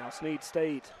game now. Snead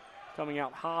State coming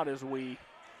out hot as we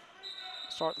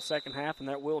start the second half, and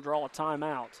that will draw a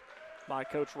timeout by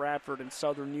Coach Radford and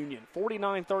Southern Union.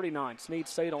 49-39. Snead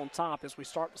State on top as we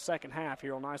start the second half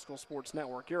here on High School Sports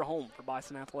Network. Your home for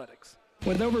Bison Athletics.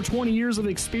 With over 20 years of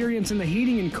experience in the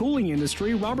heating and cooling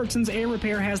industry, Robertson's Air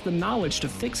Repair has the knowledge to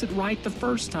fix it right the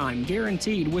first time,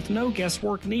 guaranteed with no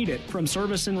guesswork needed. From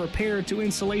service and repair to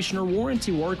installation or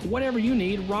warranty work, whatever you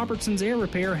need, Robertson's Air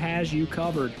Repair has you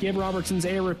covered. Give Robertson's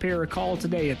Air Repair a call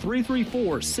today at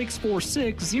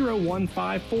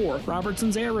 334-646-0154.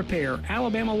 Robertson's Air Repair,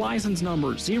 Alabama license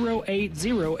number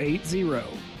 08080.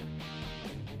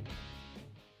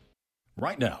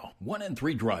 Right now, 1 in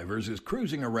 3 drivers is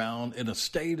cruising around in a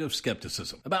state of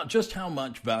skepticism about just how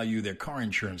much value their car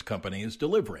insurance company is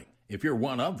delivering. If you're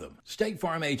one of them, State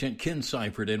Farm agent Ken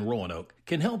Seifert in Roanoke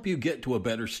can help you get to a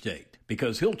better state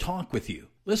because he'll talk with you,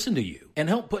 listen to you, and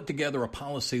help put together a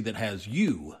policy that has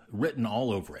you written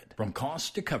all over it, from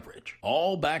cost to coverage,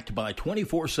 all backed by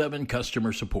 24/7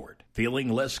 customer support. Feeling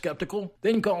less skeptical?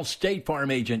 Then call State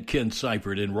Farm agent Ken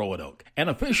Seifert in Roanoke and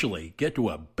officially get to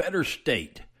a better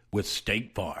state with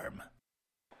State Farm.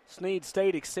 Snead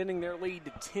State extending their lead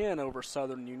to 10 over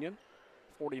Southern Union,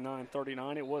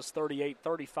 49-39. It was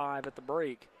 38-35 at the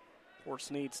break before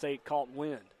Snead State caught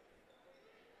wind.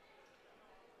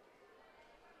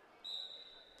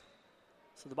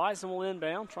 So the Bison will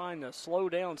inbound, trying to slow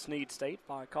down Snead State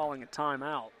by calling a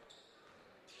timeout.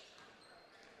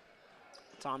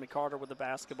 Tommy Carter with the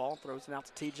basketball, throws it out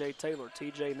to T.J. Taylor.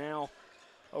 T.J. now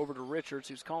over to Richards,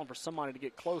 who's calling for somebody to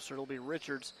get closer. It'll be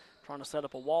Richards trying to set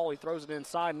up a wall. He throws it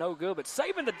inside, no good, but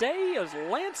saving the day is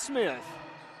Lance Smith.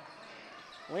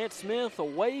 Lance Smith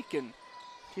awake and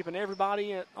keeping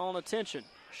everybody on attention.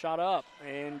 Shot up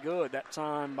and good, that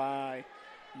time by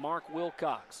Mark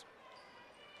Wilcox.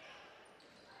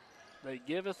 They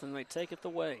giveth and they taketh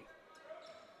away.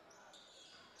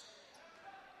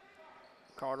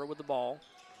 Carter with the ball.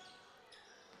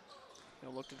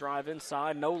 He'll look to drive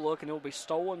inside. No look, and it'll be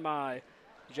stolen by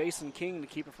Jason King to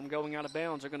keep it from going out of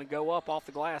bounds. They're going to go up off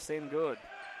the glass and good.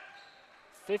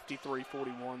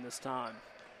 53-41 this time.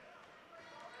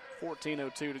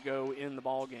 14:02 to go in the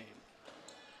ball game.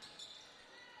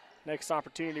 Next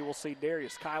opportunity, we'll see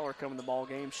Darius Kyler come in the ball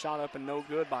game. Shot up and no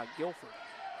good by Guildford.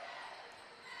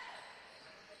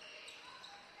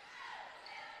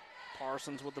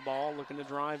 Parsons with the ball, looking to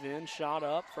drive in. Shot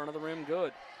up, front of the rim,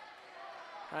 good.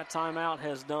 That timeout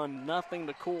has done nothing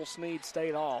to cool Snead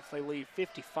State off. They lead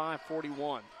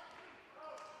 55-41.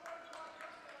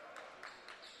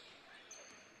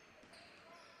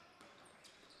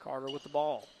 Carter with the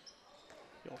ball.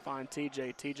 He'll find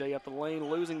TJ. TJ up the lane,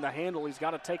 losing the handle. He's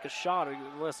got to take a shot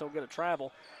unless he'll get a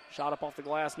travel. Shot up off the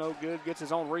glass, no good. Gets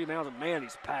his own rebound, and man,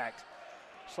 he's packed.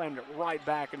 Slammed it right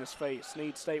back in his face.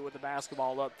 Snead State with the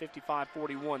basketball up,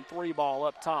 55-41. 3 ball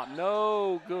up top,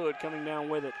 no good. Coming down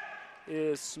with it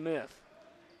is Smith.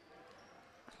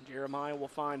 Jeremiah will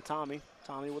find Tommy.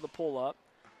 Tommy with a pull-up.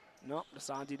 Nope,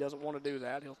 decides he doesn't want to do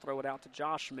that. He'll throw it out to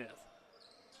Josh Smith.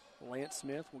 Lance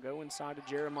Smith will go inside to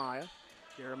Jeremiah.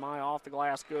 Jeremiah off the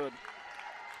glass, good.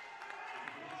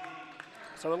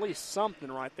 So at least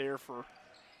something right there for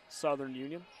Southern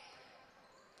Union.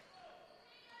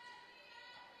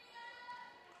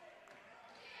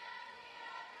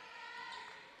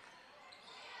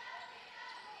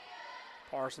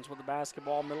 Parsons with the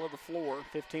basketball, middle of the floor.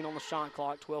 15 on the shot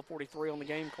clock, 12:43 on the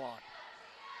game clock.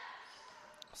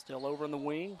 Still over in the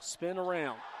wing, spin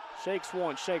around. Shakes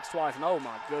one, shakes twice, and oh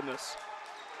my goodness.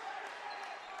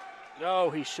 Oh,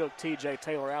 he shook T.J.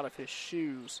 Taylor out of his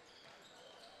shoes.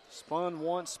 Spun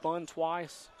once, spun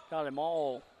twice. Got him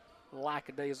all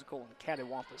lackadaisical and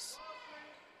cattywampus.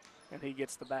 And he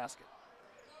gets the basket.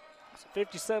 So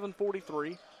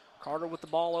 57-43. Carter with the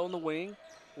ball on the wing.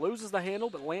 Loses the handle,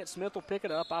 but Lance Smith will pick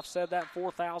it up. I've said that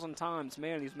 4,000 times.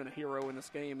 Man, he's been a hero in this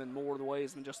game in more of the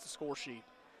ways than just the score sheet.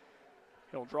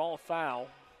 He'll draw a foul.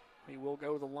 He will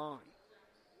go to the line.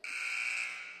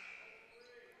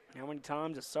 How many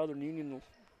times has Southern Union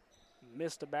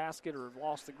missed a basket or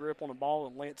lost the grip on a ball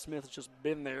and Lance Smith has just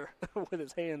been there with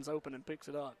his hands open and picks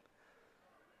it up?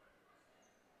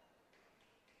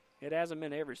 It hasn't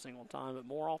been every single time, but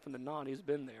more often than not, he's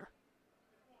been there.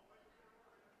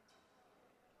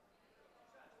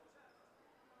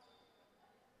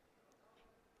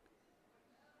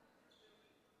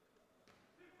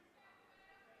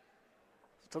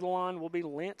 To the line will be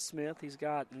Lance Smith. He's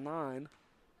got 9.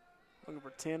 Looking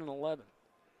for 10 and 11.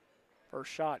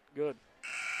 First shot, good.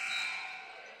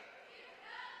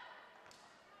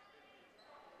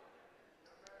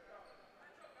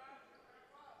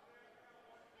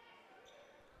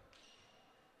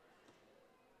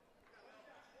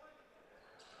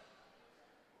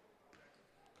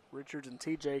 Richards and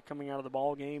TJ coming out of the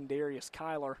ball game. Darius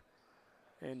Kyler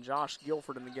and Josh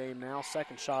Guildford in the game now.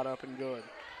 Second shot up and good.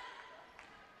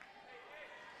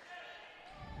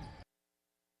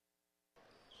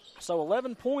 So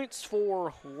 11 points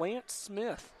for Lance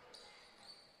Smith.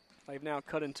 They've now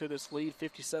cut into this lead,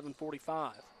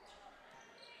 57-45.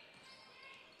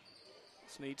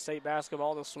 Snead State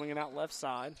basketball, they'll swing it out left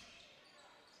side.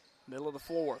 Middle of the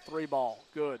floor, 3 ball,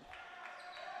 good.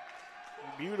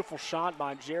 Beautiful shot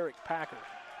by Jarek Packer.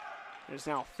 It's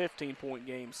now a 15-point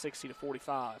game,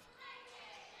 60-45.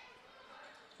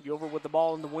 Guildford with the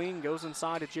ball in the wing, goes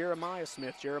inside to Jeremiah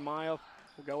Smith. Jeremiah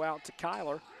will go out to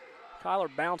Kyler. Kyler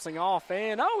bouncing off,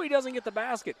 and he doesn't get the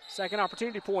basket. Second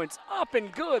opportunity points up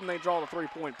and good, and they draw the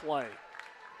three-point play.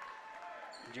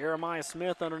 Jeremiah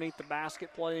Smith underneath the basket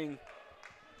playing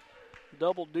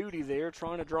double duty there,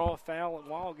 trying to draw a foul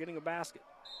while getting a basket.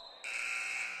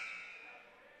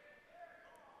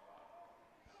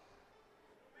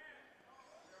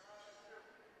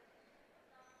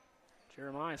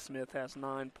 Jeremiah Smith has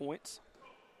 9 points.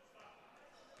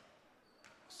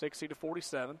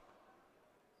 60-47.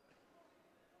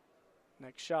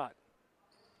 Next shot.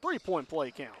 Three-point play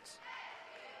counts.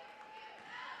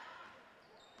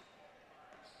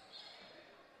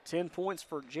 10 points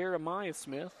for Jeremiah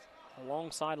Smith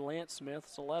alongside Lance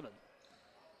Smith's 11.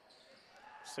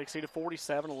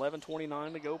 60-47,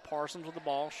 11:29 to go. Parsons with the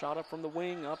ball. Shot up from the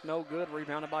wing. Up, no good.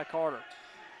 Rebounded by Carter.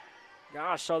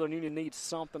 Gosh, Southern Union needs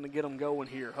something to get them going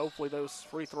here. Hopefully those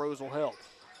free throws will help.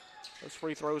 Those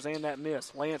free throws and that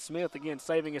miss. Lance Smith again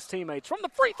saving his teammates. From the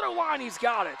free throw line, he's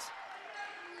got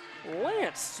it.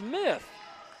 Lance Smith.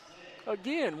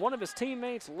 Again, one of his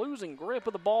teammates losing grip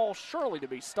of the ball, surely to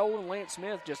be stolen. Lance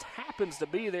Smith just happens to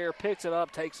be there, picks it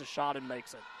up, takes a shot, and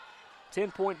makes it.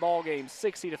 10-point ball game,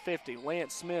 60-50.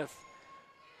 Lance Smith,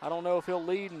 I don't know if he'll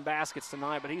lead in baskets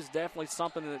tonight, but he's definitely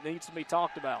something that needs to be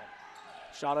talked about.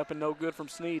 Shot up and no good from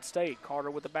Snead State.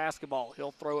 Carter with the basketball.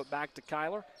 He'll throw it back to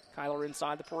Kyler. Kyler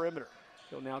inside the perimeter.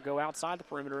 He'll now go outside the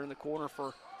perimeter in the corner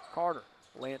for Carter.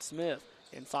 Lance Smith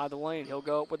inside the lane. He'll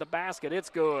go up with the basket. It's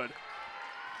good.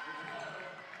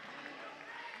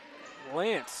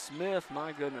 Lance Smith,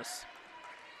 my goodness.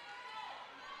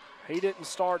 He didn't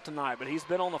start tonight, but he's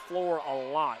been on the floor a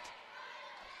lot.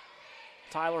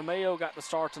 Tyler Mayo got the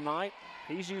start tonight.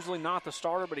 He's usually not the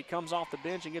starter, but he comes off the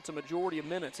bench and gets a majority of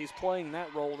minutes. He's playing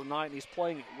that role tonight, and he's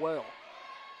playing it well.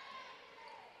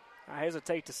 I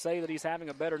hesitate to say that he's having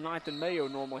a better night than Mayo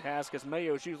normally has, because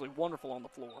Mayo is usually wonderful on the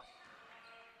floor.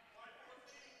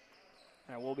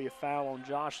 That will be a foul on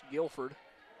Josh Guildford,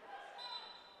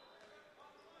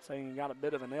 saying he got a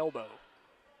bit of an elbow.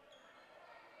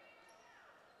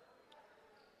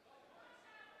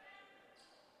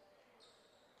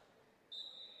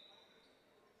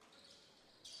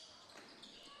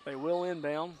 They will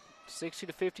inbound,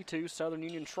 60-52. Southern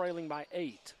Union trailing by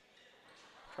 8.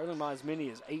 Trailing by as many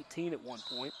as 18 at one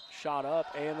point. Shot up,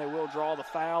 and they will draw the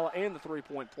foul and the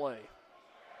three-point play.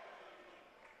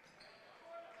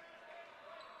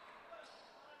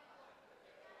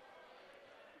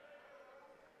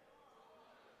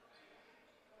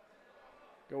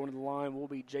 Going to the line will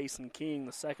be Jason King.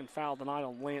 The second foul tonight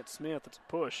on Lance Smith. It's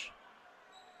a push.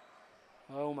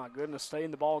 Oh, my goodness. Stay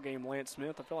in the ball game, Lance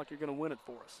Smith. I feel like you're going to win it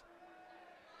for us.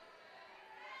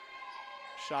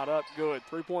 Shot up, good.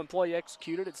 Three-point play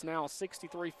executed. It's now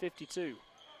 63-52.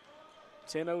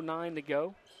 10:09 to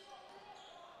go.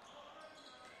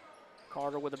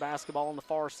 Carter with the basketball on the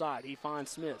far side. He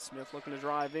finds Smith. Smith looking to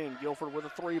drive in. Guildford with a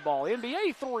three ball.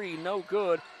 NBA three, no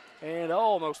good. And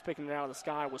almost picking it out of the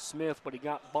sky was Smith, but he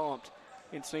got bumped.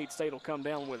 And Snead State will come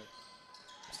down with it.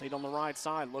 Snead on the right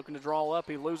side, looking to draw up.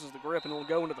 He loses the grip, and will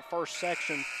go into the first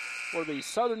section where the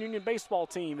Southern Union baseball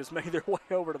team has made their way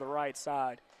over to the right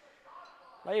side.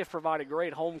 They have provided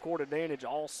great home court advantage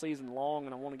all season long,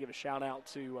 and I want to give a shout-out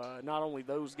to not only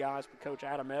those guys, but Coach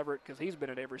Adam Everett, because he's been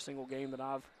at every single game that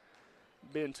I've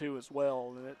been to as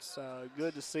well. And it's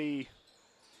good to see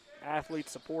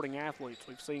athletes supporting athletes.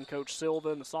 We've seen Coach Silva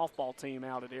and the softball team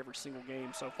out at every single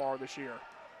game so far this year.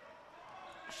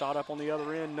 Shot up on the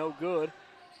other end, no good.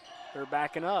 They're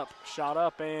backing up. Shot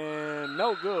up and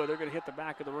no good. They're going to hit the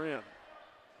back of the rim.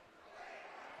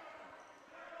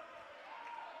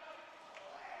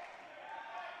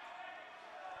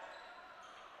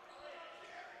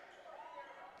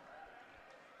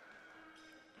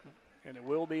 And it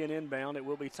will be an inbound. It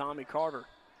will be Tommy Carter.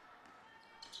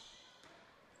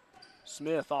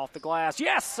 Smith off the glass.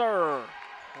 Yes, sir!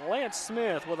 Lance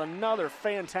Smith with another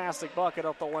fantastic bucket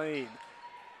up the lane.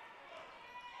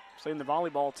 Seen the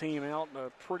volleyball team out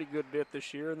a pretty good bit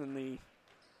this year, and then the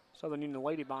Southern Union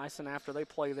Lady Bison, after they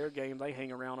play their game, they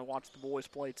hang around and watch the boys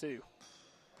play too.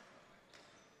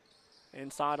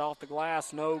 Inside off the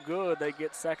glass, no good. They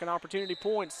get second opportunity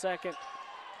points. Second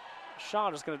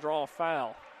shot is going to draw a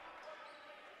foul.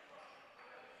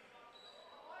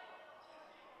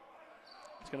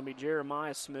 It's going to be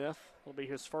Jeremiah Smith. Will be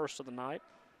his first of the night.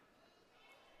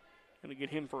 Going to get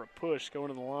him for a push. Going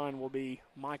to the line will be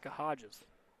Micah Hodges.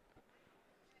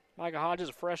 Micah Hodges,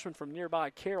 a freshman from nearby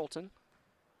Carrollton.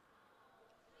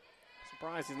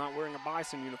 Surprised he's not wearing a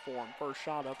Bison uniform. First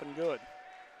shot up and good.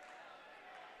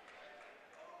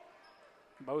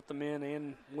 Both the men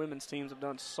and women's teams have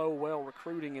done so well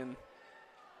recruiting in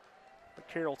the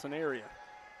Carrollton area.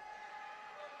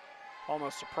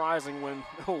 Almost surprising when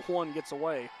one gets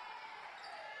away.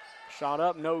 Shot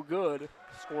up, no good.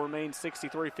 Score remains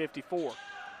 63-54.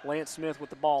 Lance Smith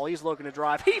with the ball. He's looking to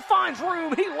drive. He finds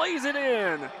room. He lays it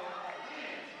in.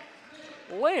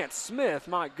 Lance Smith,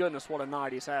 my goodness, what a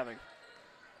night he's having.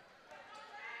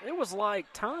 It was like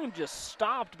time just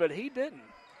stopped, but he didn't.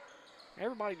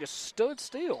 Everybody just stood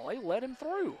still. They let him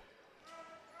through.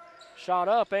 Shot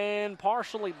up and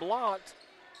partially blocked.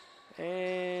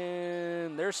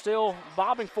 And they're still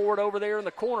bobbing for it over there in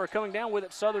the corner. Coming down with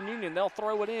it, Southern Union. They'll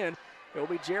throw it in. It'll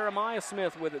be Jeremiah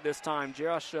Smith with it this time.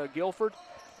 Josh Guildford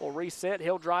will reset.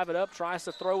 He'll drive it up, tries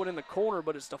to throw it in the corner,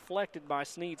 but it's deflected by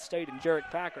Snead State and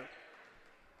Jarek Packer.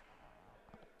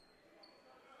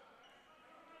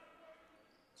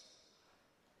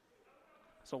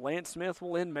 So Lance Smith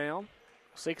will inbound.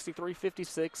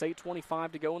 63-56,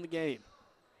 8:25 to go in the game.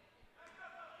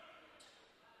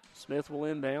 Smith will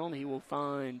inbound. He will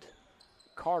find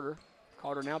Carter.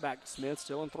 Carter now back to Smith,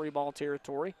 still in three-ball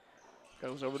territory.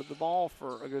 Goes over to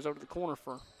the corner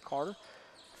for Carter.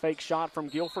 Fake shot from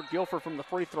Guildford. Guildford from the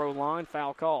free throw line.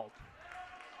 Foul called.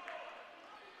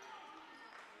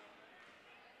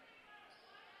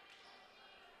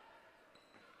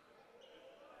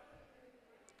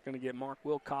 Going to get Mark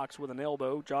Wilcox with an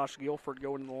elbow. Josh Guildford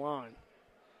going to the line.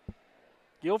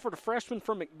 Guildford, a freshman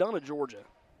from McDonough, Georgia.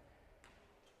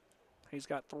 He's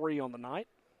got 3 on the night.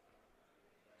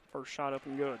 First shot up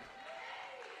and good.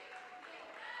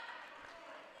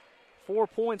 4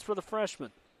 points for the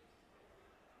freshman.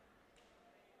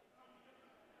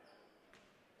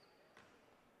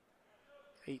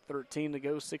 .8:13 to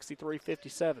go,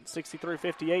 63-57.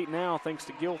 63-58 now thanks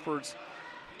to Guildford's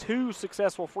 2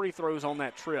 successful free throws on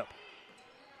that trip.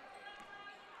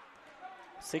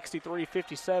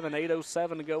 63-57,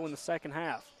 8:07 to go in the second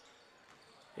half.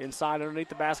 Inside underneath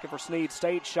the basket for Snead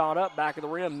State. Shot up, back of the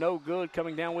rim, no good.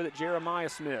 Coming down with it, Jeremiah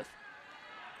Smith.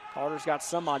 Carter's got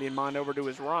somebody in mind over to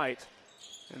his right,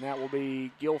 and that will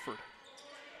be Guildford.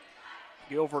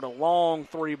 Guildford, a long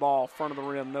 3-ball, front of the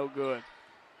rim, no good.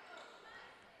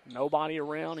 Nobody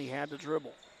around, he had to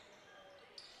dribble.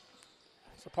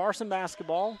 So Parson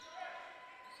basketball.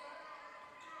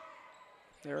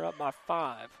 They're up by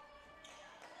 5.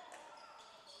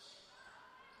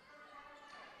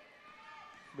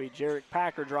 Be Jarek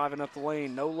Packer driving up the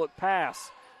lane. No look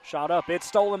pass. Shot up. It's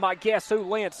stolen by guess who?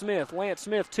 Lance Smith. Lance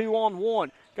Smith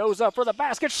 2-on-1. Goes up for the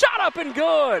basket. Shot up and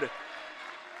good.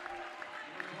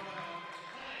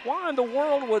 Why in the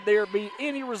world would there be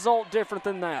any result different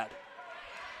than that?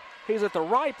 He's at the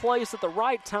right place at the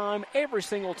right time every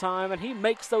single time, and he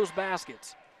makes those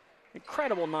baskets.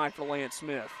 Incredible night for Lance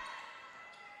Smith.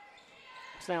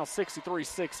 It's now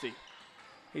 63-60.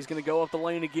 He's going to go up the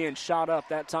lane again. Shot up,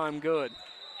 that time good.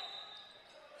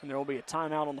 And there will be a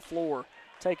timeout on the floor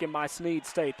taken by Snead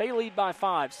State. They lead by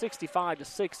 5,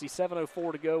 65-60,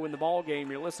 7:04 to go in the ball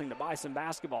game. You're listening to Bison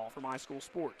Basketball from High School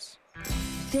Sports.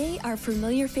 They are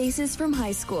familiar faces from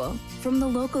high school, from the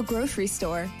local grocery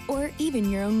store, or even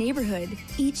your own neighborhood.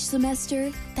 Each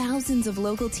semester, thousands of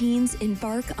local teens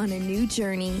embark on a new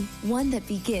journey, one that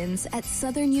begins at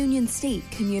Southern Union State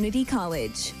Community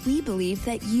College. We believe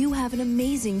that you have an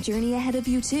amazing journey ahead of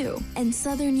you too, and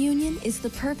Southern Union is the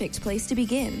perfect place to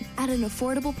begin, at an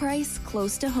affordable price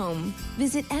close to home.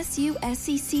 Visit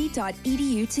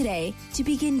suscc.edu today to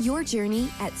begin your journey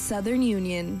at Southern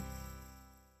Union.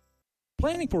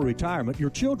 Planning for retirement, your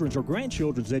children's or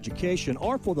grandchildren's education,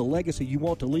 or for the legacy you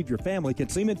want to leave your family can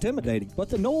seem intimidating, but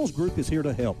the Knowles Group is here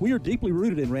to help. We are deeply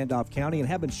rooted in Randolph County and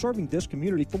have been serving this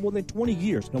community for more than 20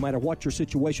 years. No matter what your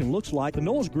situation looks like, the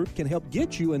Knowles Group can help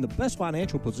get you in the best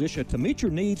financial position to meet your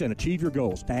needs and achieve your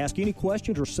goals. To ask any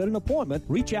questions or set an appointment,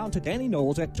 reach out to Danny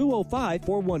Knowles at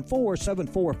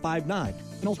 205-414-7459.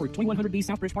 Knowles Group, 2100B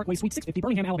Southbridge Parkway, Suite 650,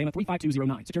 Birmingham, Alabama,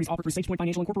 35209. Securities offered through SagePoint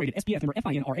Financial Incorporated, SPF, member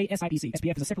FINRA SIPC.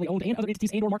 SPF is a separately owned and other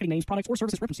entities and or marketing names, products, or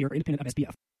services representative independent of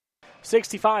SPF.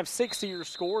 65-60 your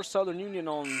score. Southern Union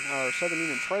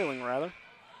trailing rather.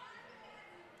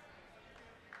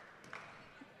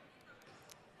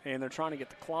 And they're trying to get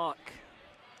the clock,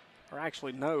 or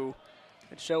actually no,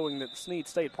 it's showing that the Snead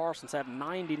State Parsons have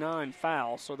 99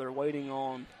 fouls, so they're waiting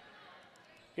on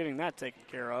getting that taken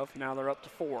care of. Now they're up to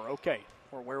 4. Okay,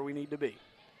 we're where we need to be.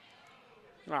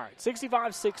 All right,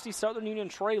 65-60, Southern Union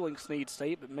trailing Snead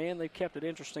State, but man, they've kept it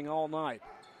interesting all night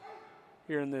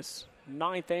here in this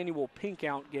 9th annual Pink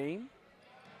Out game.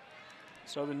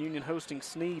 Southern Union hosting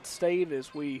Snead State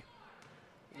as we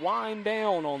wind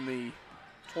down on the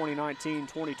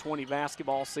 2019-2020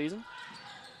 basketball season.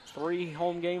 3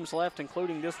 home games left,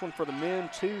 including this one for the men,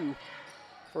 2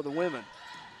 for the women.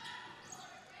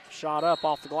 Shot up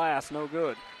off the glass, no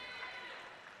good.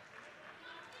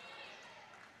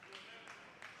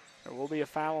 There will be a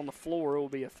foul on the floor. It will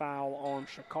be a foul on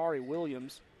Shakari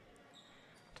Williams.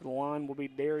 To the line will be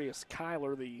Darius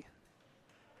Kyler, the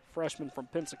freshman from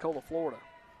Pensacola, Florida.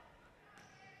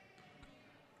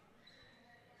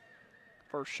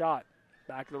 First shot,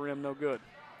 back of the rim, no good.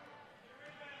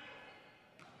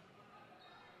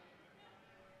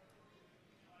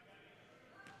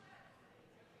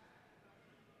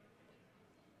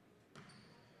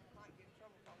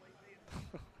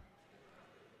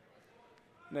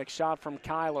 Next shot from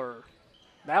Kyler.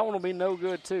 That one will be no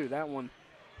good, too. That one,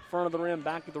 front of the rim,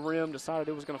 back of the rim, decided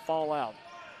it was going to fall out.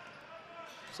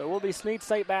 So it will be Snead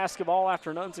State basketball after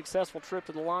an unsuccessful trip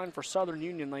to the line for Southern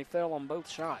Union. They fell on both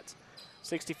shots,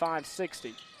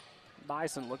 65-60.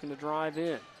 Bison looking to drive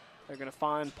in. They're going to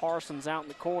find Parsons out in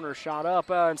the corner, shot up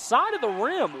inside of the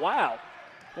rim. Wow.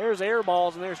 There's air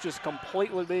balls, and there's just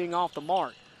completely being off the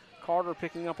mark. Carter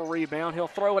picking up a rebound. He'll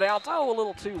throw it out. Oh, a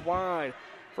little too wide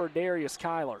for Darius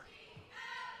Kyler.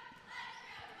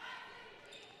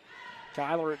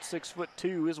 Kyler at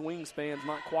 6'2", his wingspan's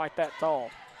not quite that tall.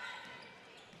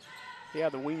 He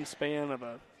had the wingspan of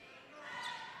a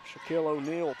Shaquille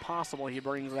O'Neal. Possibly he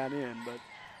brings that in, but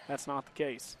that's not the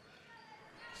case.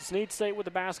 Snead State with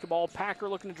the basketball. Packer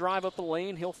looking to drive up the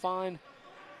lane. He'll find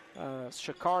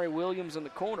Shakari Williams in the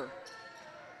corner.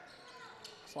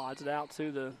 Slides it out to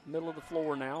the middle of the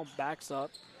floor now. Backs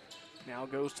up. Now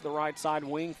goes to the right side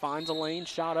wing. Finds a lane.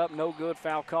 Shot up. No good.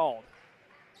 Foul called.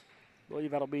 I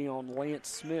believe that'll be on Lance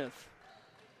Smith.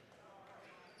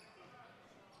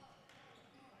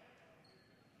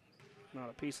 Not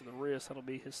a piece of the wrist. That'll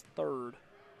be his third.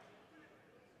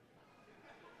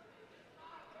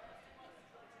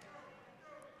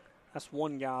 That's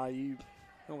one guy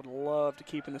I would love to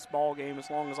keep in this ball game as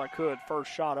long as I could.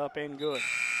 First shot up and good.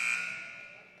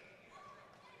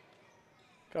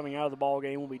 Coming out of the ball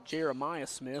game will be Jeremiah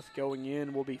Smith. Going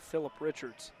in will be Phillip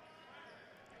Richards.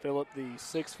 Phillip, the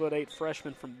 6'8"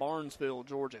 freshman from Barnesville,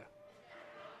 Georgia.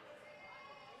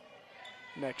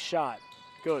 Next shot.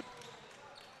 Good.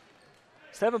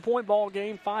 7-point ball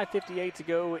game, 5:58 to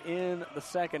go in the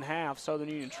second half. Southern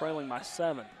Union trailing by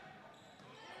 7.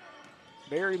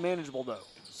 Very manageable, though.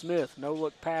 Smith,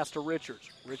 no-look pass to Richards.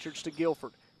 Richards to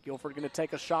Guildford. Guildford going to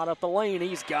take a shot up the lane.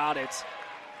 He's got it.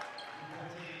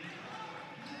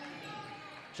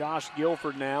 Josh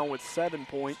Guildford now with 7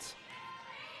 points.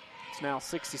 It's now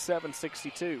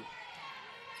 67-62.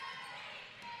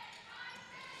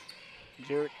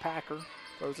 Jarrett Packer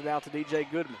throws it out to DJ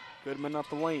Goodman. Goodman up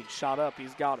the lane. Shot up.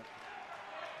 He's got it.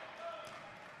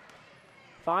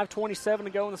 5:27 to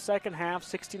go in the second half.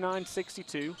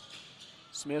 69-62.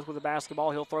 Smith with the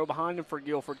basketball. He'll throw behind him for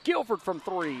Guildford. Guildford from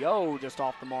 3. Oh, just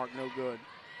off the mark. No good.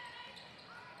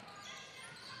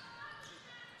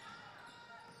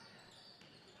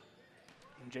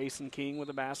 And Jason King with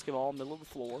the basketball, middle of the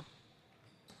floor.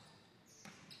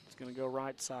 He's going to go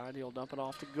right side. He'll dump it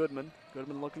off to Goodman.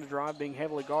 Goodman looking to drive, being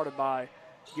heavily guarded by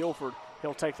Guildford.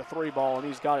 He'll take the 3 ball, and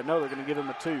he's got it. No, they're going to give him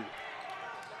a 2.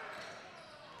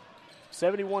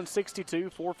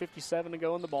 71-62, 4:57 to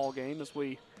go in the ball game as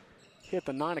we hit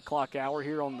the 9 o'clock hour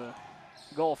here on the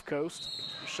Gulf Coast.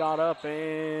 Shot up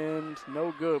and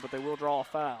no good, but they will draw a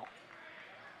foul.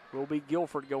 Will be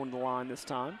Guildford going to the line this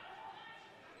time.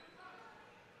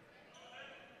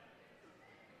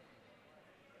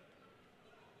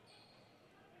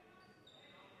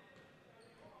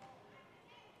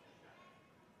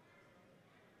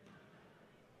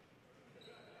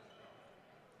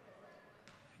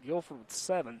 Guildford with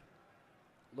 7.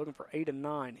 Looking for 8 and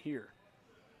 9 here.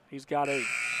 He's got 8.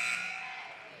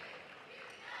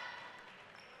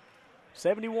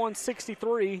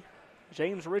 71-63.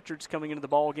 James Richards coming into the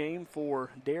ball game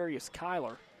for Darius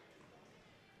Kyler.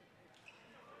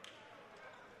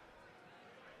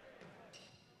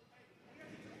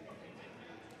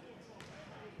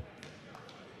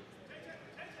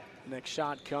 Next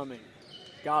shot coming.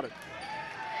 Got it.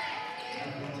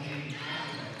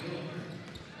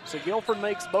 So Guildford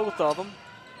makes both of them.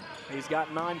 He's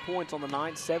got 9 points on the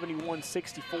night,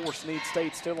 71-64. Snead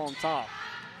State still on top.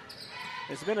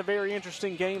 It's been a very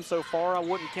interesting game so far. I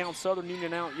wouldn't count Southern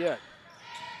Union out yet.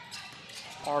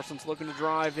 Parsons looking to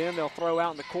drive in. They'll throw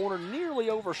out in the corner. Nearly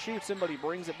overshoots him, but he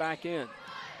brings it back in.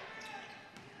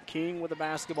 King with the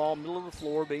basketball, middle of the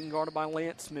floor, being guarded by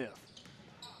Lance Smith.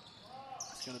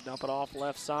 He's going to dump it off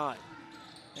left side.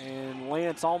 And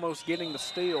Lance almost getting the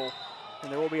steal.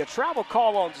 And there will be a travel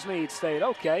call on Snead State.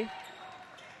 Okay.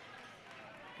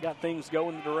 Got things going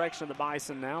in the direction of the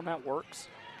Bison now. That works.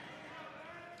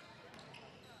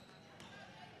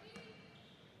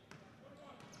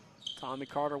 Tommy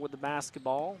Carter with the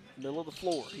basketball, middle of the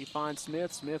floor. He finds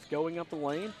Smith. Smith going up the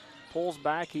lane, pulls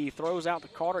back. He throws out to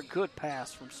Carter. Good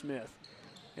pass from Smith.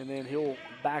 And then he'll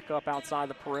back up outside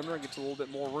the perimeter, gets a little bit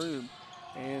more room.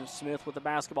 And Smith with the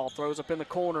basketball throws up in the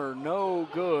corner. No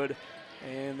good.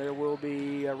 And there will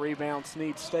be a rebound,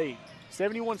 Snead State.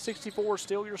 71-64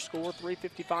 still your score.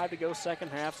 3:55 to go second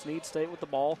half. Snead State with the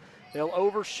ball. They'll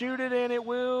overshoot it, and it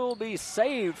will be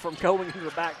saved from going into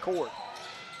the back court.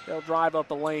 They'll drive up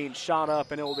the lane, shot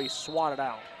up, and it will be swatted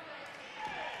out.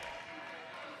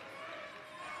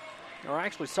 Or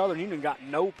actually, Southern Union got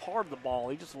no part of the ball.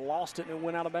 He just lost it and it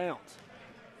went out of bounds.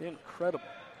 Incredible.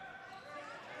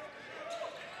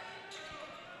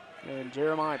 And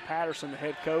Jeremiah Patterson, the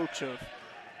head coach of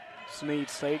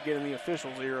Snead State, getting the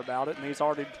officials' ear about it. And he's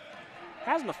already,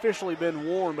 hasn't officially been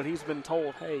warned, but he's been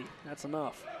told, hey, that's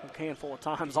enough. A handful of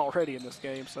times already in this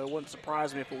game, so it wouldn't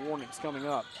surprise me if a warning's coming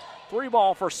up. 3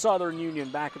 ball for Southern Union,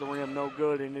 back of the rim, no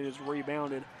good, and it is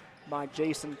rebounded by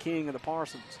Jason King of the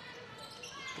Parsons.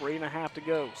 3.5 to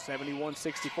go,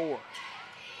 71-64.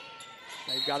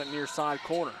 They've got it near side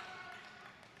corner.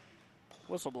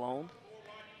 Whistle blown.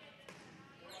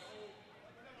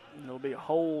 And there'll be a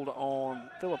hold on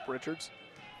Phillip Richards.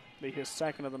 Be his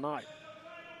second of the night.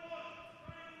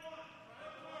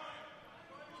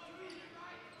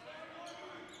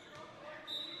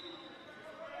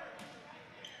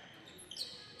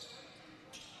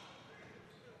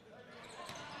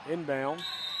 Inbound,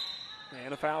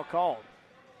 and a foul called.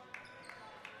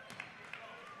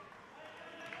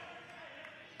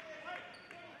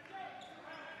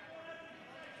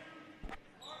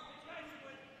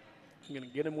 I'm going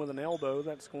to get him with an elbow.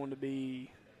 That's going to be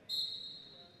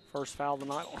first foul of the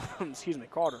night. Excuse me,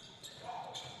 Carter.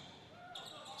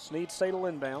 Snead State will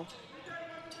inbound.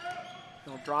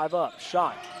 He'll drive up,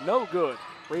 shot, no good.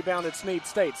 Rebounded Snead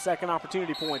State, second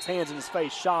opportunity points, hands in his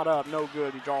face, shot up, no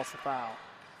good. He draws the foul.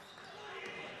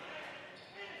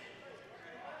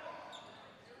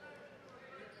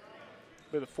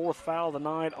 Be the 4th foul of the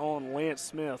night on Lance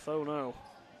Smith. Oh no.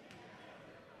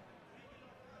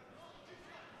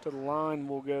 To the line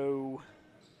will go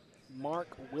Mark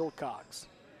Wilcox.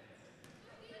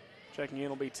 Checking in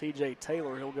will be TJ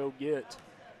Taylor. He'll go get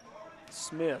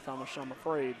Smith, I'm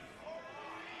afraid.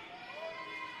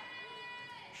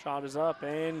 Shot is up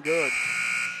and good.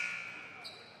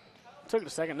 Took it a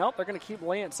second. Nope, they're going to keep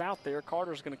Lance out there.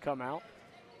 Carter's going to come out.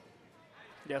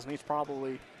 Yes, and he's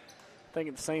probably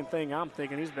thinking the same thing I'm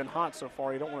thinking. He's been hot so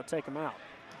far. You don't want to take him out.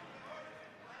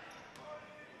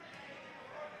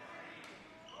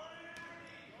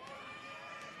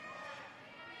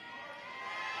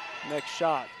 Next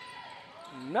shot.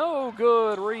 No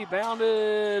good.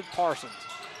 Rebounded Parsons.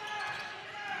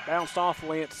 Bounced off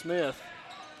Lance Smith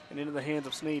and into the hands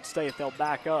of Snead State. They'll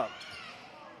back up.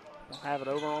 They'll have it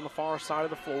over on the far side of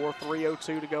the floor.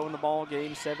 3:02 to go in the ball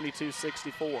game.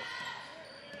 72-64.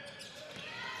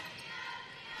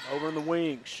 Over in the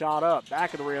wing. Shot up.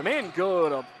 Back of the rim. And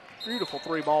good. A beautiful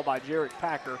 3 ball by Jarrett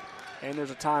Packer. And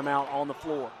there's a timeout on the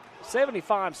floor.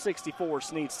 75-64,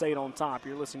 Snead State on top.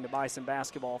 You're listening to Bison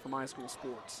Basketball from High School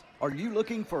Sports. Are you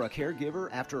looking for a caregiver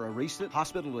after a recent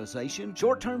hospitalization?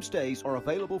 Short-term stays are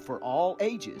available for all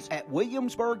ages at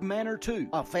Williamsburg Manor 2,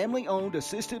 a family-owned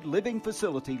assisted living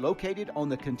facility located on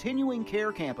the continuing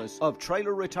care campus of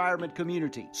Trailer Retirement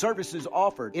Community. Services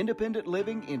offered: independent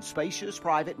living in spacious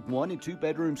private 1 and 2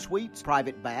 bedroom suites,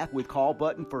 private bath with call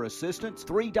button for assistance,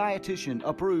 3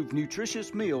 dietitian-approved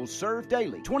nutritious meals served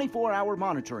daily, 24-hour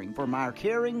monitoring from our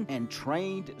caring and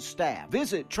trained staff.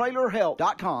 Visit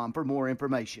trailerhelp.com for more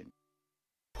information.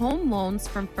 Home loans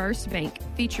from First Bank,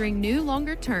 featuring new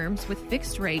longer terms with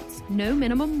fixed rates, no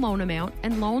minimum loan amount,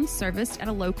 and loans serviced at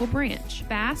a local branch.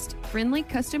 Fast, friendly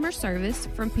customer service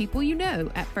from people you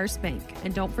know at First Bank.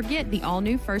 And don't forget the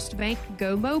all-new First Bank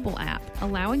Go mobile app,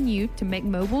 allowing you to make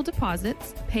mobile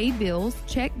deposits, pay bills,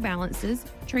 check balances,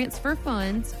 transfer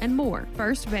funds, and more.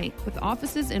 First Bank, with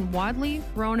offices in Wadley,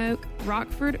 Roanoke,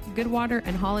 Rockford, Goodwater,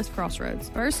 and Hollis Crossroads.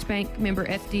 First Bank, member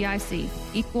FDIC,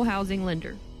 equal housing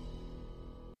lender.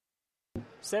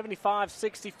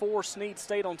 75-64, Snead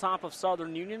State on top of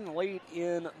Southern Union late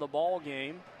in the ball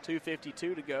game.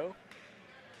 2:52 to go.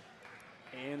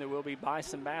 And there will be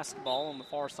Bison basketball on the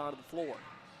far side of the floor.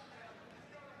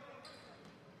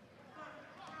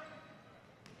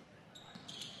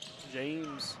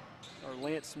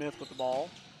 Lance Smith with the ball.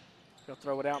 He'll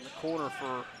throw it out in the corner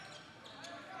for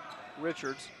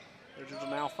Richards. Richards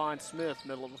will now find Smith,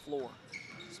 middle of the floor.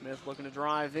 Smith looking to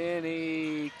drive in.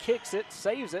 He kicks it,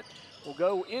 saves it. Will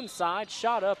go inside,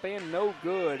 shot up and no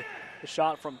good. The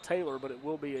shot from Taylor, but it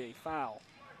will be a foul.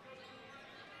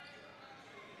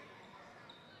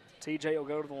 TJ will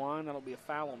go to the line. That'll be a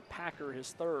foul on Packer,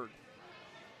 his third.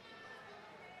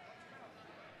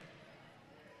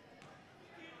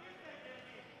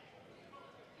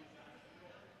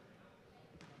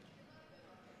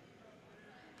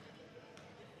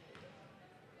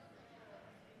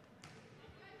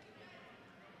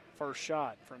 First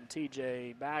shot from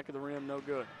TJ, back of the rim, no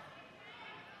good.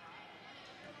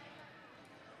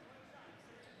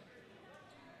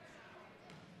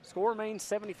 Score remains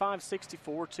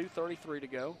 75-64, 2:33 to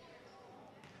go.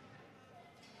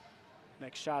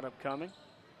 Next shot upcoming.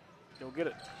 He'll get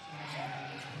it.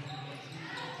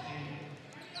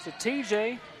 So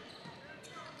TJ,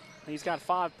 he's got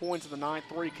 5 points in the ninth,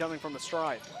 3 coming from the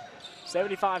stripe.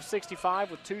 75-65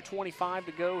 with 2:25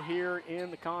 to go here in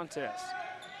the contest.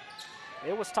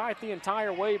 It was tight the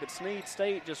entire way, but Snead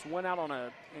State just went out on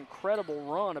an incredible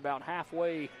run about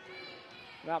halfway,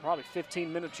 about probably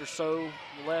 15 minutes or so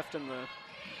left in the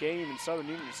game, and Southern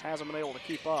Union just hasn't been able to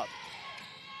keep up.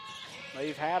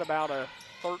 They've had about a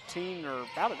 13 or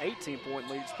about an 18-point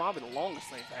lead. It's probably the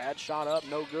longest they've had. Shot up,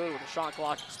 no good with the shot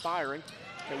clock expiring.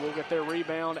 They will get their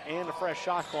rebound and a fresh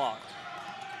shot clock.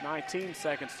 19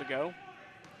 seconds to go.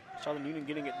 Southern Union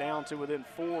getting it down to within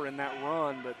 4 in that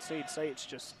run, but Snead State's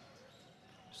just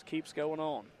keeps going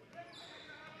on.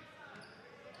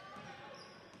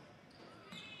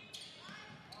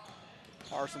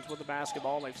 Parsons with the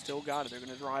basketball. They've still got it. They're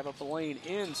going to drive up the lane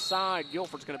inside.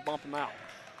 Guildford's going to bump him out.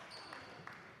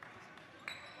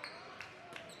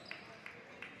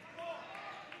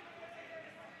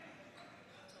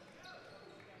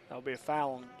 That'll be a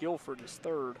foul on Guildford, his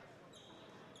third.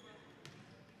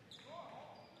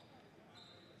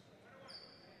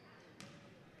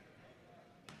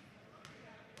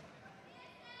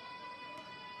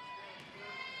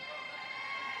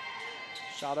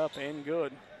 Shot up and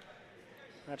good.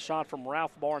 That shot from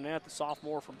Ralph Barnett, the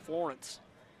sophomore from Florence.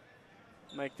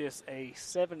 Make this a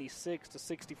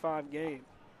 76-65 game.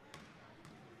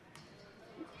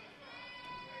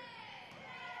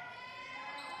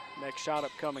 Next shot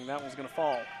upcoming. That one's going to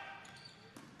fall.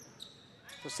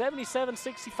 So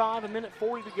 77-65, a minute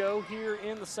 40 to go here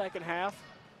in the second half.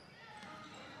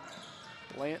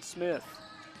 Lance Smith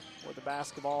with the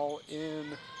basketball in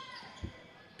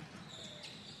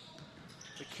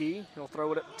the key. He'll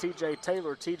throw it up to TJ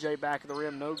Taylor. TJ back of the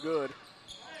rim, no good.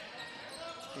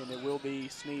 And it will be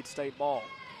Snead State ball.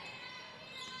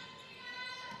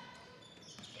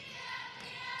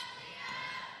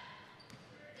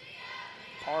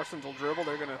 Parsons will dribble.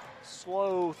 They're going to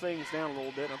slow things down a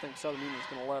little bit. I think Southern Union's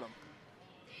going to let them.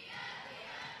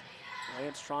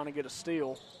 Lance trying to get a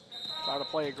steal. Try to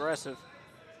play aggressive.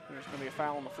 There's going to be a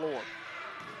foul on the floor.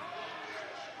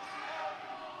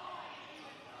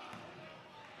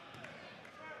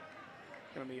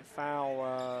 Going to be a foul.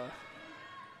 I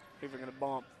think they're going to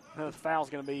bump. The foul's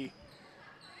going to be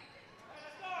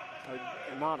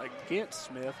not against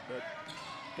Smith, but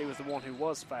he was the one who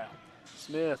was fouled.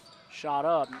 Smith shot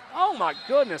up. Oh my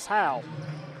goodness, how?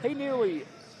 He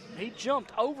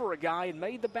jumped over a guy and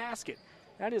made the basket.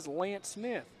 That is Lance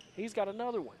Smith. He's got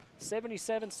another one.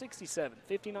 77-67,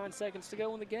 59 seconds to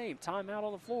go in the game. Timeout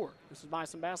on the floor. This is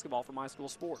Bison basketball from My School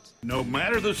Sports. No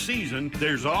matter the season,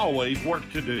 there's always work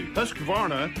to do.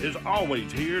 Husqvarna is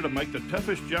always here to make the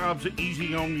toughest jobs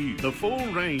easy on you. The full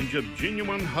range of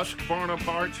genuine Husqvarna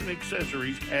parts and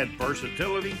accessories add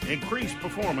versatility, increase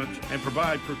performance, and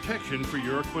provide protection for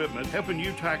your equipment, helping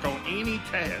you tackle any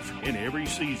task in every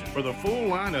season. For the full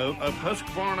lineup of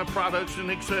Husqvarna products and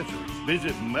accessories,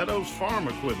 visit Meadows Farm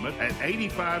Equipment at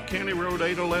 85 County Road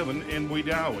 811 in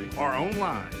Wedowee or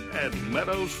online at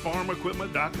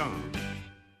meadowsfarmequipment.com.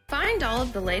 Find all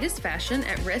of the latest fashion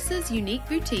at Ressa's Unique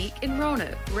Boutique in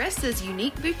Roanoke. Ressa's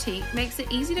Unique Boutique makes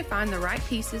it easy to find the right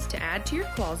pieces to add to your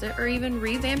closet or even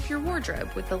revamp your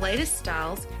wardrobe with the latest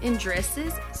styles in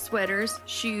dresses, sweaters,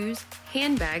 shoes,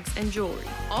 handbags, and jewelry.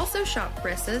 Also shop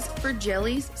Ressa's for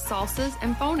jellies, salsas,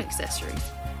 and phone accessories.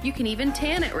 You can even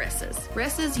tan at Ressa's.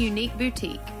 Ressa's Unique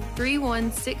Boutique,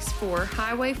 3164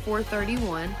 Highway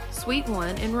 431, Suite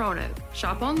 1 in Roanoke.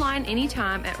 Shop online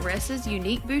anytime at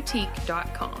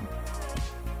ressasuniqueboutique.com.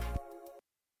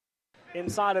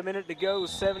 Inside a minute to go,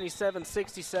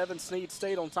 77-67. Snead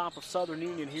State on top of Southern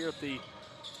Union here at the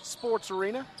Sports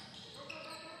Arena.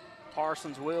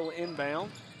 Parsons will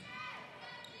inbound.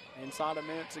 Inside a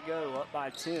minute to go, up by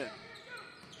 10.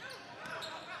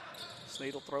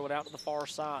 Snead will throw it out to the far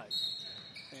side.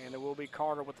 And it will be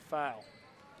Carter with the foul.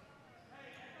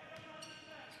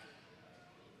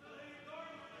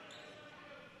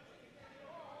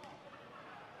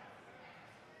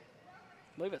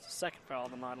 I believe it's the second foul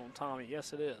of the night on Tommy.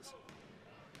 Yes, it is.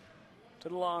 To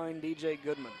the line, DJ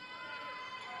Goodman.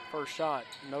 First shot,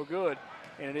 no good,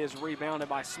 and it is rebounded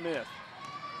by Smith.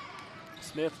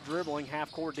 Smith dribbling,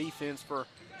 half-court defense for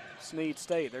Snead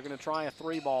State. They're going to try a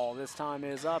three ball. This time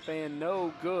is up and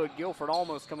no good. Guildford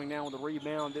almost coming down with a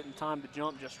rebound. Didn't time the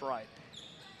jump just right.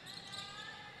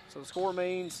 So the score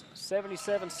remains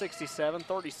 77-67,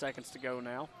 30 seconds to go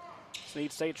now.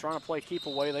 Snead State trying to play keep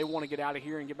away. They want to get out of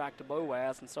here and get back to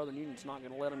Boaz, and Southern Union's not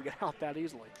going to let them get out that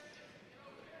easily.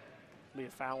 Be a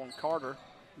foul on Carter.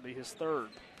 Be his third.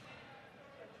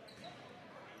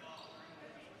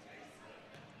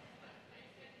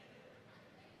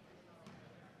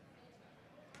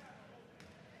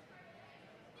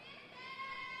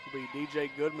 Will be DJ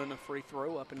Goodman, a free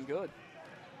throw up and good.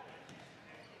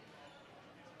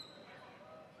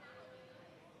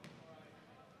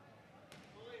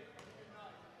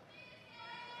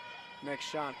 Next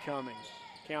shot coming.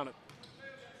 Count it.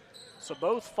 So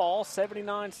both fall,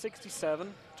 79-67,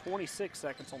 26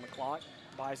 seconds on the clock.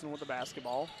 Bison with the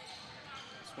basketball.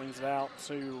 Swings it out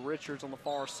to Richards on the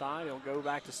far side. He'll go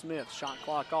back to Smith. Shot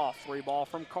clock off. Three ball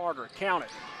from Carter. Count it.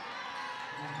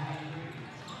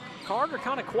 Carter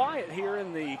kind of quiet here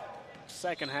in the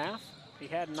second half. He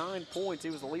had 9 points. He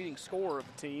was the leading scorer of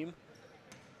the team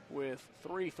with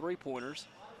 3 3-pointers.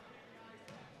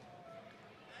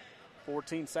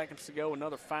 14 seconds to go.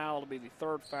 Another foul to be the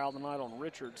third foul tonight on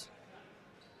Richards.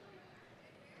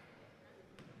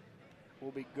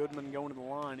 Will be Goodman going to the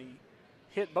line. He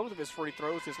hit both of his free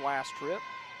throws his last trip.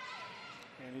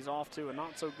 And he's off to a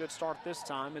not-so-good start this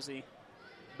time as he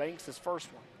banks his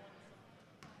first one.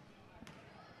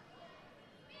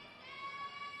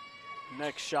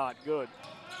 Next shot, good.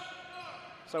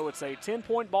 So it's a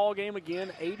 10-point ball game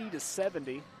again,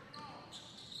 80-70.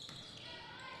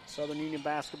 Southern Union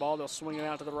basketball, they'll swing it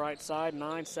out to the right side.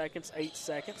 9 seconds, 8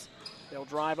 seconds. They'll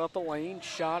drive up the lane,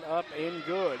 shot up and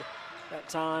good. That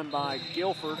time by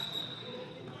Guildford.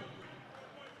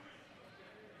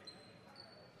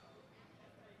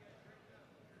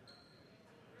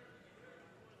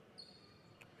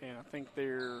 And I think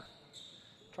they're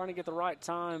trying to get the right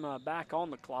time back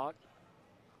on the clock.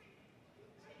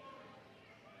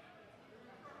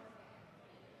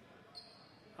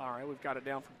 All right, we've got it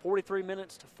down from 43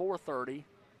 minutes to 4:30. I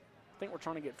think we're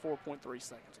trying to get 4.3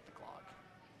 seconds at the clock.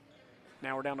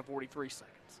 Now we're down to 43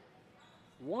 seconds.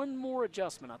 One more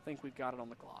adjustment, I think we've got it on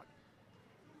the clock.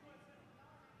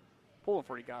 Pulling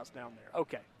for you guys down there.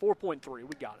 Okay, 4.3,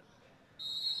 we got it.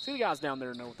 See, the guys down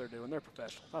there know what they're doing. They're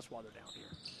professionals. That's why they're down here.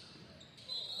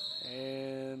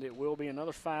 And it will be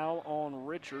another foul on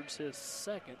Richards, his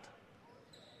second.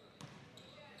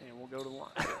 And we'll go to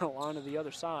the line of the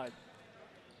other side.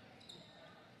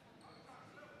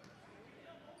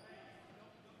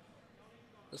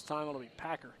 This time it'll be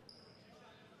Packer.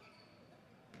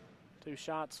 2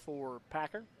 shots for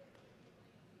Packer.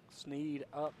 Snead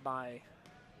up by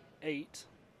 8.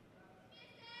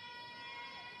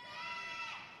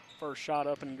 First shot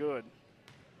up and good.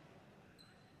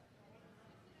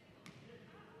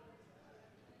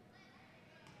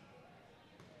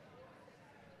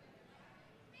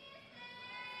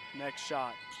 Next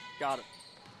shot. Got it.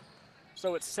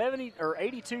 So it's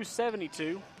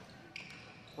 82-72.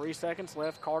 3 seconds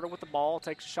left. Carter with the ball.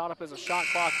 Takes a shot up as the shot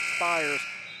clock expires,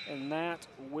 and that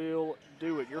will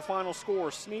do it. Your final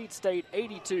score, Snead State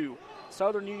 82,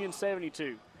 Southern Union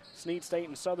 72. Snead State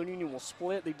and Southern Union will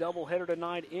split the doubleheader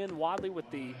tonight in Wadley with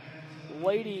the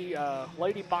Lady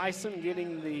Bison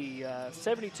getting the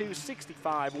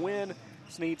 72-65 win.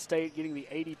 Snead State getting the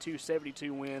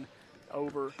 82-72 win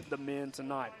over the men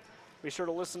tonight. Be sure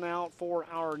to listen out for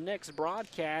our next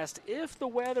broadcast. If the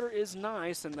weather is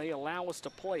nice and they allow us to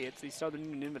play it, the Southern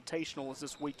Union Invitational is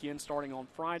this weekend starting on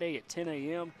Friday at 10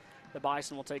 a.m. The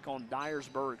Bison will take on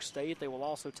Dyersburg State. They will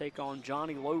also take on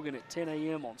Johnny Logan at 10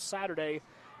 a.m. on Saturday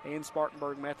and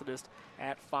Spartanburg Methodist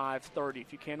at 5:30.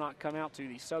 If you cannot come out to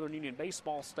the Southern Union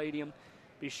Baseball Stadium,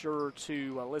 be sure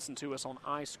to listen to us on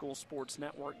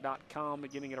iSchoolSportsNetwork.com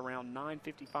beginning at around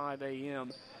 9:55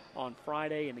 a.m. on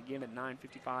Friday, and again at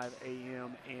 9:55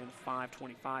 a.m. and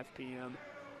 5:25 p.m.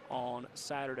 on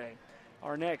Saturday.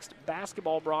 Our next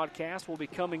basketball broadcast will be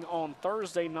coming on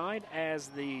Thursday night as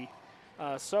the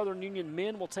Southern Union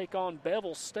men will take on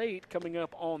Bevel State coming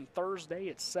up on Thursday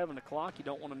at 7 o'clock. You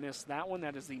don't want to miss that one.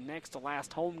 That is the next to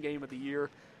last home game of the year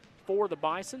for the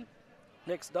Bison.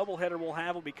 Next doubleheader we'll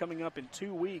have will be coming up in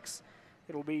 2 weeks.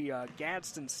 It will be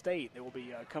Gadsden State. They will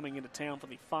be coming into town for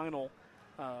the final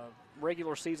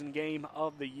regular season game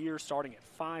of the year, starting at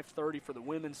 5:30 for the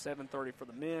women, 7:30 for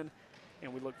the men.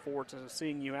 And we look forward to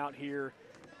seeing you out here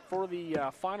for the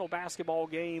final basketball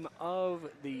game of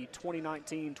the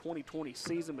 2019-2020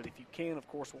 season. But if you can, of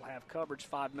course, we'll have coverage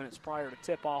 5 minutes prior to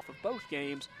tip-off of both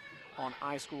games on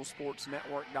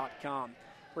iSchoolSportsNetwork.com.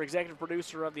 For executive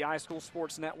producer of the iSchool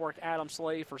Sports Network, Adam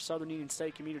Slay, for Southern Union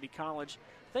State Community College,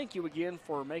 thank you again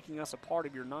for making us a part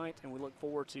of your night, and we look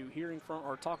forward to hearing from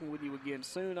or talking with you again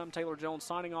soon. I'm Taylor Jones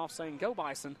signing off, saying go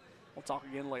Bison. We'll talk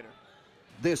again later.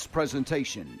 This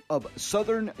presentation of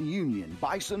Southern Union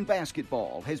Bison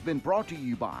basketball has been brought to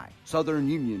you by Southern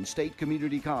Union State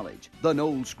Community College, the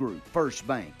Knowles Group, First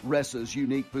Bank, Ressa's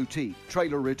Unique Boutique,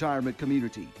 Trailer Retirement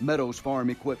Community, Meadows Farm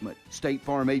Equipment, State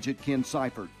Farm Agent Ken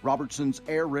Seifert, Robertson's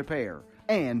Air Repair,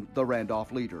 and the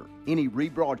Randolph Leader. Any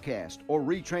rebroadcast or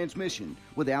retransmission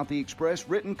without the express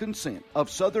written consent of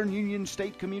Southern Union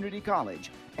State Community College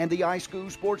and the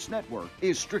iSchool Sports Network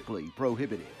is strictly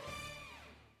prohibited.